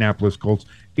the Indianapolis Colts.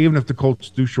 Even if the Colts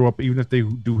do show up, even if they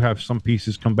do have some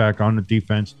pieces come back on the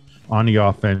defense, on the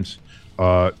offense,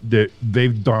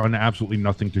 they've done absolutely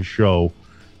nothing to show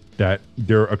that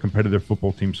they're a competitive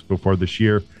football team so far this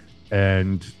year.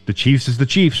 And the Chiefs is the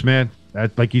Chiefs, man.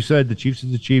 That, like you said, the Chiefs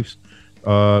is the Chiefs.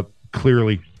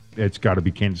 Clearly, it's got to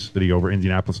be Kansas City over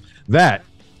Indianapolis. That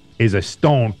is a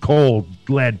stone cold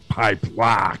lead pipe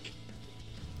lock.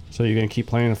 So you're going to keep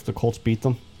playing if the Colts beat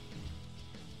them?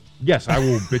 Yes, I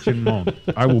will bitch and moan.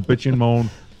 I will bitch and moan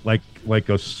like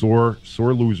a sore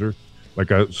loser,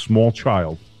 like a small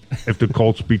child, if the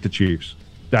Colts beat the Chiefs.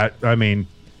 At that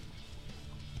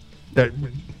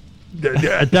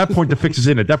point, the fix is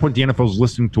in. At that point, the NFL is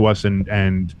listening to us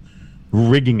and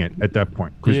rigging it at that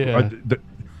point. Yeah.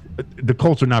 The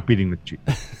Colts are not beating the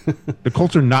Chiefs. The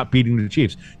Colts are not beating the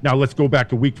Chiefs. Now let's go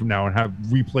back a week from now and have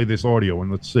replay this audio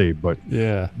and let's see. But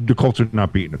Yeah. the Colts are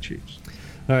not beating the Chiefs.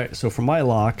 All right, so for my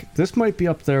lock, this might be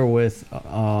up there with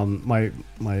my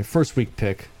first week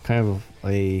pick, kind of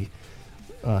a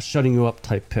shutting you up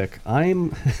type pick.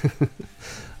 I'm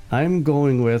I'm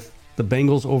going with the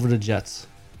Bengals over the Jets.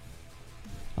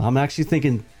 I'm actually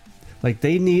thinking like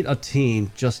they need a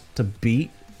team just to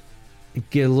beat,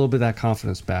 get a little bit of that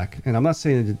confidence back. And I'm not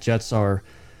saying that the Jets are,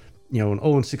 an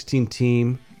 0-16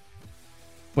 team,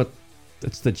 but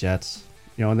it's the Jets,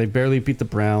 and they barely beat the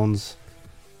Browns.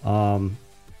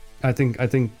 I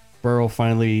think Burrow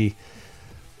finally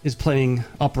is playing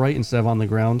upright instead of on the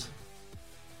ground.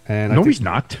 And No, he's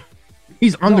not.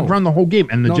 He's on the ground the whole game.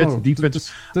 And the Jets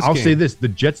defense, I'll say this, the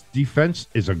Jets defense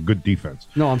is a good defense.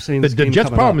 No, I'm saying the Jets'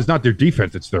 problem is not their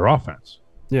defense, it's their offense.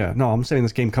 Yeah, no, I'm saying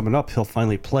this game coming up, he'll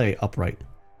finally play upright.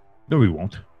 No, he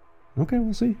won't. Okay,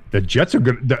 we'll see. The Jets are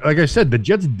good. Like I said, the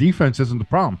Jets' defense isn't the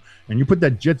problem. And you put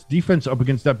that Jets defense up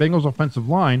against that Bengals offensive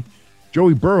line,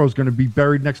 Joey Burrow is going to be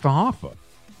buried next to Hoffa.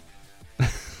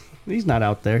 He's not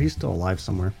out there. He's still alive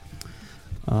somewhere.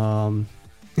 All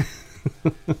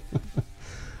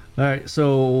right,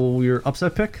 so your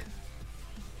upset pick?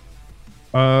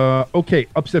 Okay,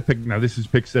 upset pick. Now, this is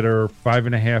picks that are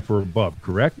 5.5 or above,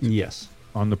 correct? Yes.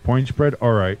 On the point spread?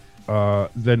 All right.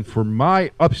 Then for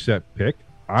my upset pick,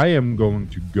 I am going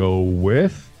to go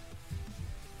with...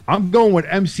 I'm going with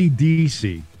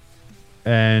MCDC.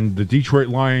 And the Detroit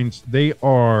Lions, they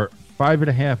are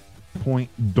 5.5 point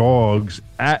dogs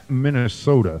at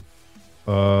Minnesota.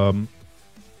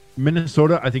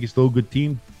 Minnesota, I think, is still a good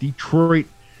team. Detroit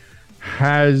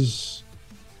has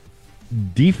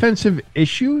defensive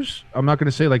issues. I'm not going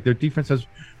to say like their defense has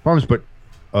problems, but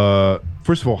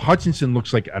first of all, Hutchinson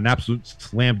looks like an absolute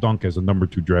slam dunk as a number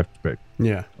 2 draft pick.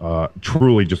 Yeah.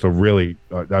 Truly just a really,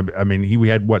 I mean, we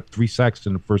had 3 sacks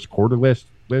in the first quarter last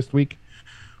week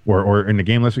or in the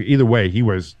game last week. Either way, he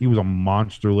was a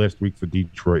monster last week for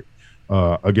Detroit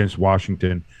against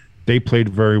Washington. They played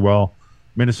very well.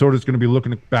 Minnesota's going to be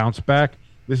looking to bounce back.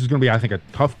 This is going to be, I think, a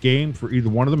tough game for either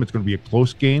one of them. It's going to be a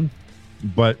close game,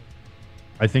 but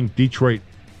I think Detroit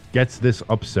gets this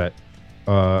upset.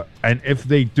 And if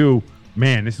they do,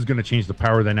 man, this is going to change the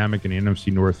power dynamic in the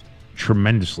NFC North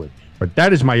tremendously. But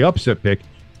that is my upset pick.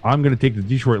 I'm going to take the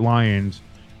Detroit Lions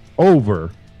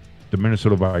over the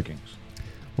Minnesota Vikings.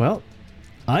 Well,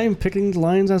 I am picking the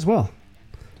Lions as well.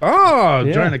 Oh,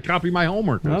 yeah. Trying to copy my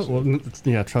homework. Oh, well,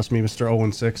 yeah, trust me, Mr.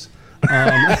 0-6.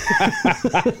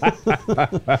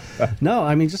 No,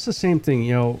 I mean, just the same thing.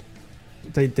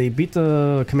 They beat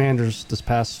the Commanders this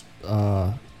past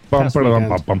weekend.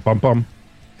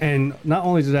 And not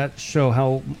only did that show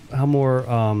how more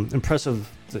impressive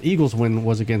the Eagles win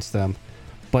was against them,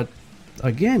 but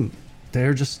again,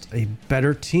 they're just a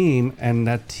better team, and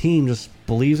that team just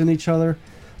believes in each other,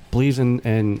 believes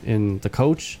in the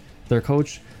coach, their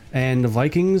coach, and the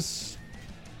Vikings.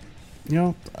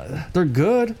 They're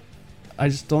good. I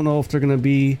just don't know if they're going to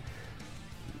be.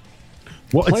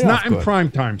 Well, it's not in prime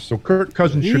time, so Kirk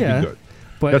Cousins should be good.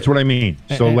 But that's what I mean.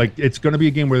 So, it's going to be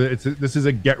a game where this is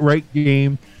a get-right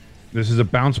game. This is a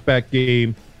bounce-back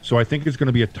game. So I think it's going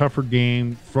to be a tougher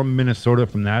game from Minnesota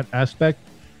from that aspect.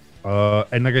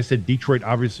 And like I said, Detroit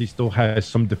obviously still has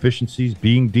some deficiencies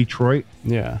being Detroit.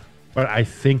 Yeah. But I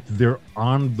think they're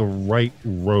on the right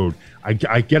road. I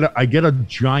get a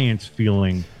Giants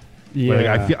feeling. Yeah.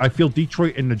 Like I feel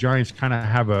Detroit and the Giants kind of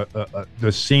have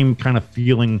the same kind of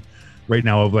feeling right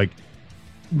now of like,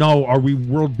 no, are we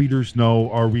world beaters?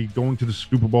 No. Are we going to the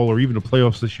Super Bowl or even the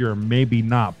playoffs this year? Maybe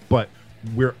not, but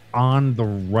we're on the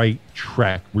right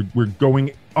track. We're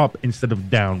going up instead of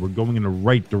down. We're going in the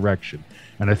right direction.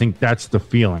 And I think that's the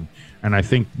feeling. And I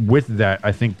think with that,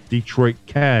 I think Detroit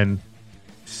can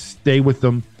stay with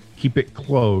them, keep it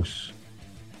close,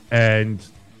 and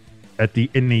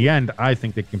in the end, I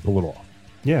think they can pull it off.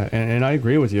 Yeah, and I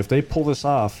agree with you. If they pull this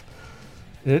off,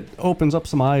 it opens up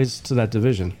some eyes to that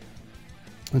division.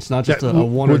 It's not just a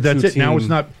one or two that's it. team. Now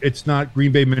it's not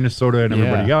Green Bay, Minnesota, and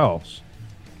everybody else.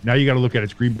 Now you got to look at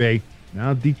it's Green Bay.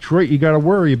 Now Detroit, you got to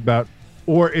worry about.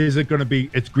 Or is it going to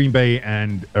be it's Green Bay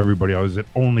and everybody else? Is it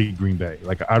only Green Bay?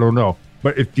 Like, I don't know.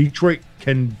 But if Detroit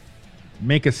can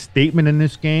make a statement in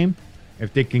this game,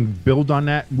 if they can build on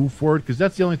that, move forward, because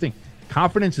that's the only thing.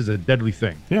 Confidence is a deadly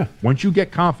thing. Yeah. Once you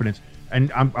get confidence,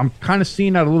 and I'm kind of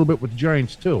seeing that a little bit with the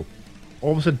Giants too.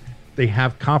 All of a sudden, they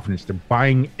have confidence. They're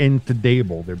buying into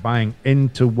Dable. They're buying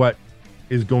into what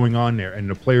is going on there, and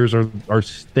the players are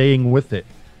staying with it.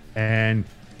 And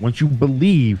once you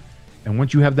believe, and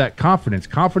once you have that confidence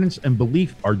and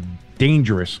belief are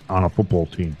dangerous on a football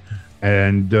team.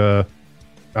 And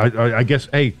I guess,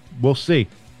 hey, we'll see.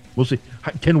 We'll see.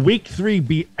 Can week 3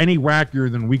 be any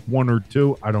wackier than week 1 or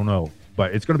 2? I don't know.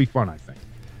 But it's going to be fun, I think.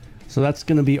 So that's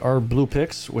going to be our Blue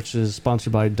Picks, which is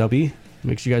sponsored by Dubby.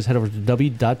 Make sure you guys head over to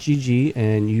dubby.gg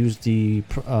and use the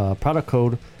product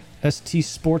code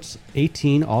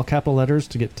STSports18, all capital letters,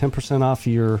 to get 10% off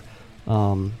your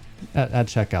at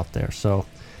checkout there. So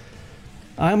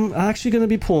I'm actually going to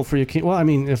be pulling for you. Well, I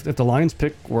mean, if the Lions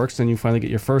pick works, then you finally get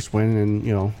your first win,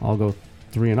 and I'll go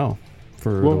 3-0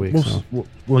 for the week.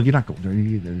 Well, you're not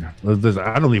going.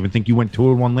 I don't even think you went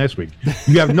 2-1 last week.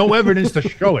 You have no evidence to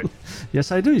show it.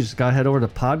 Yes, I do. You just got to head over to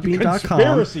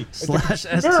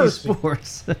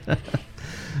podbean.com/STSports.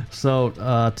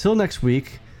 So till next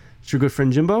week, it's your good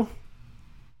friend Jimbo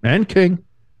and King.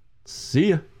 See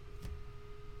ya.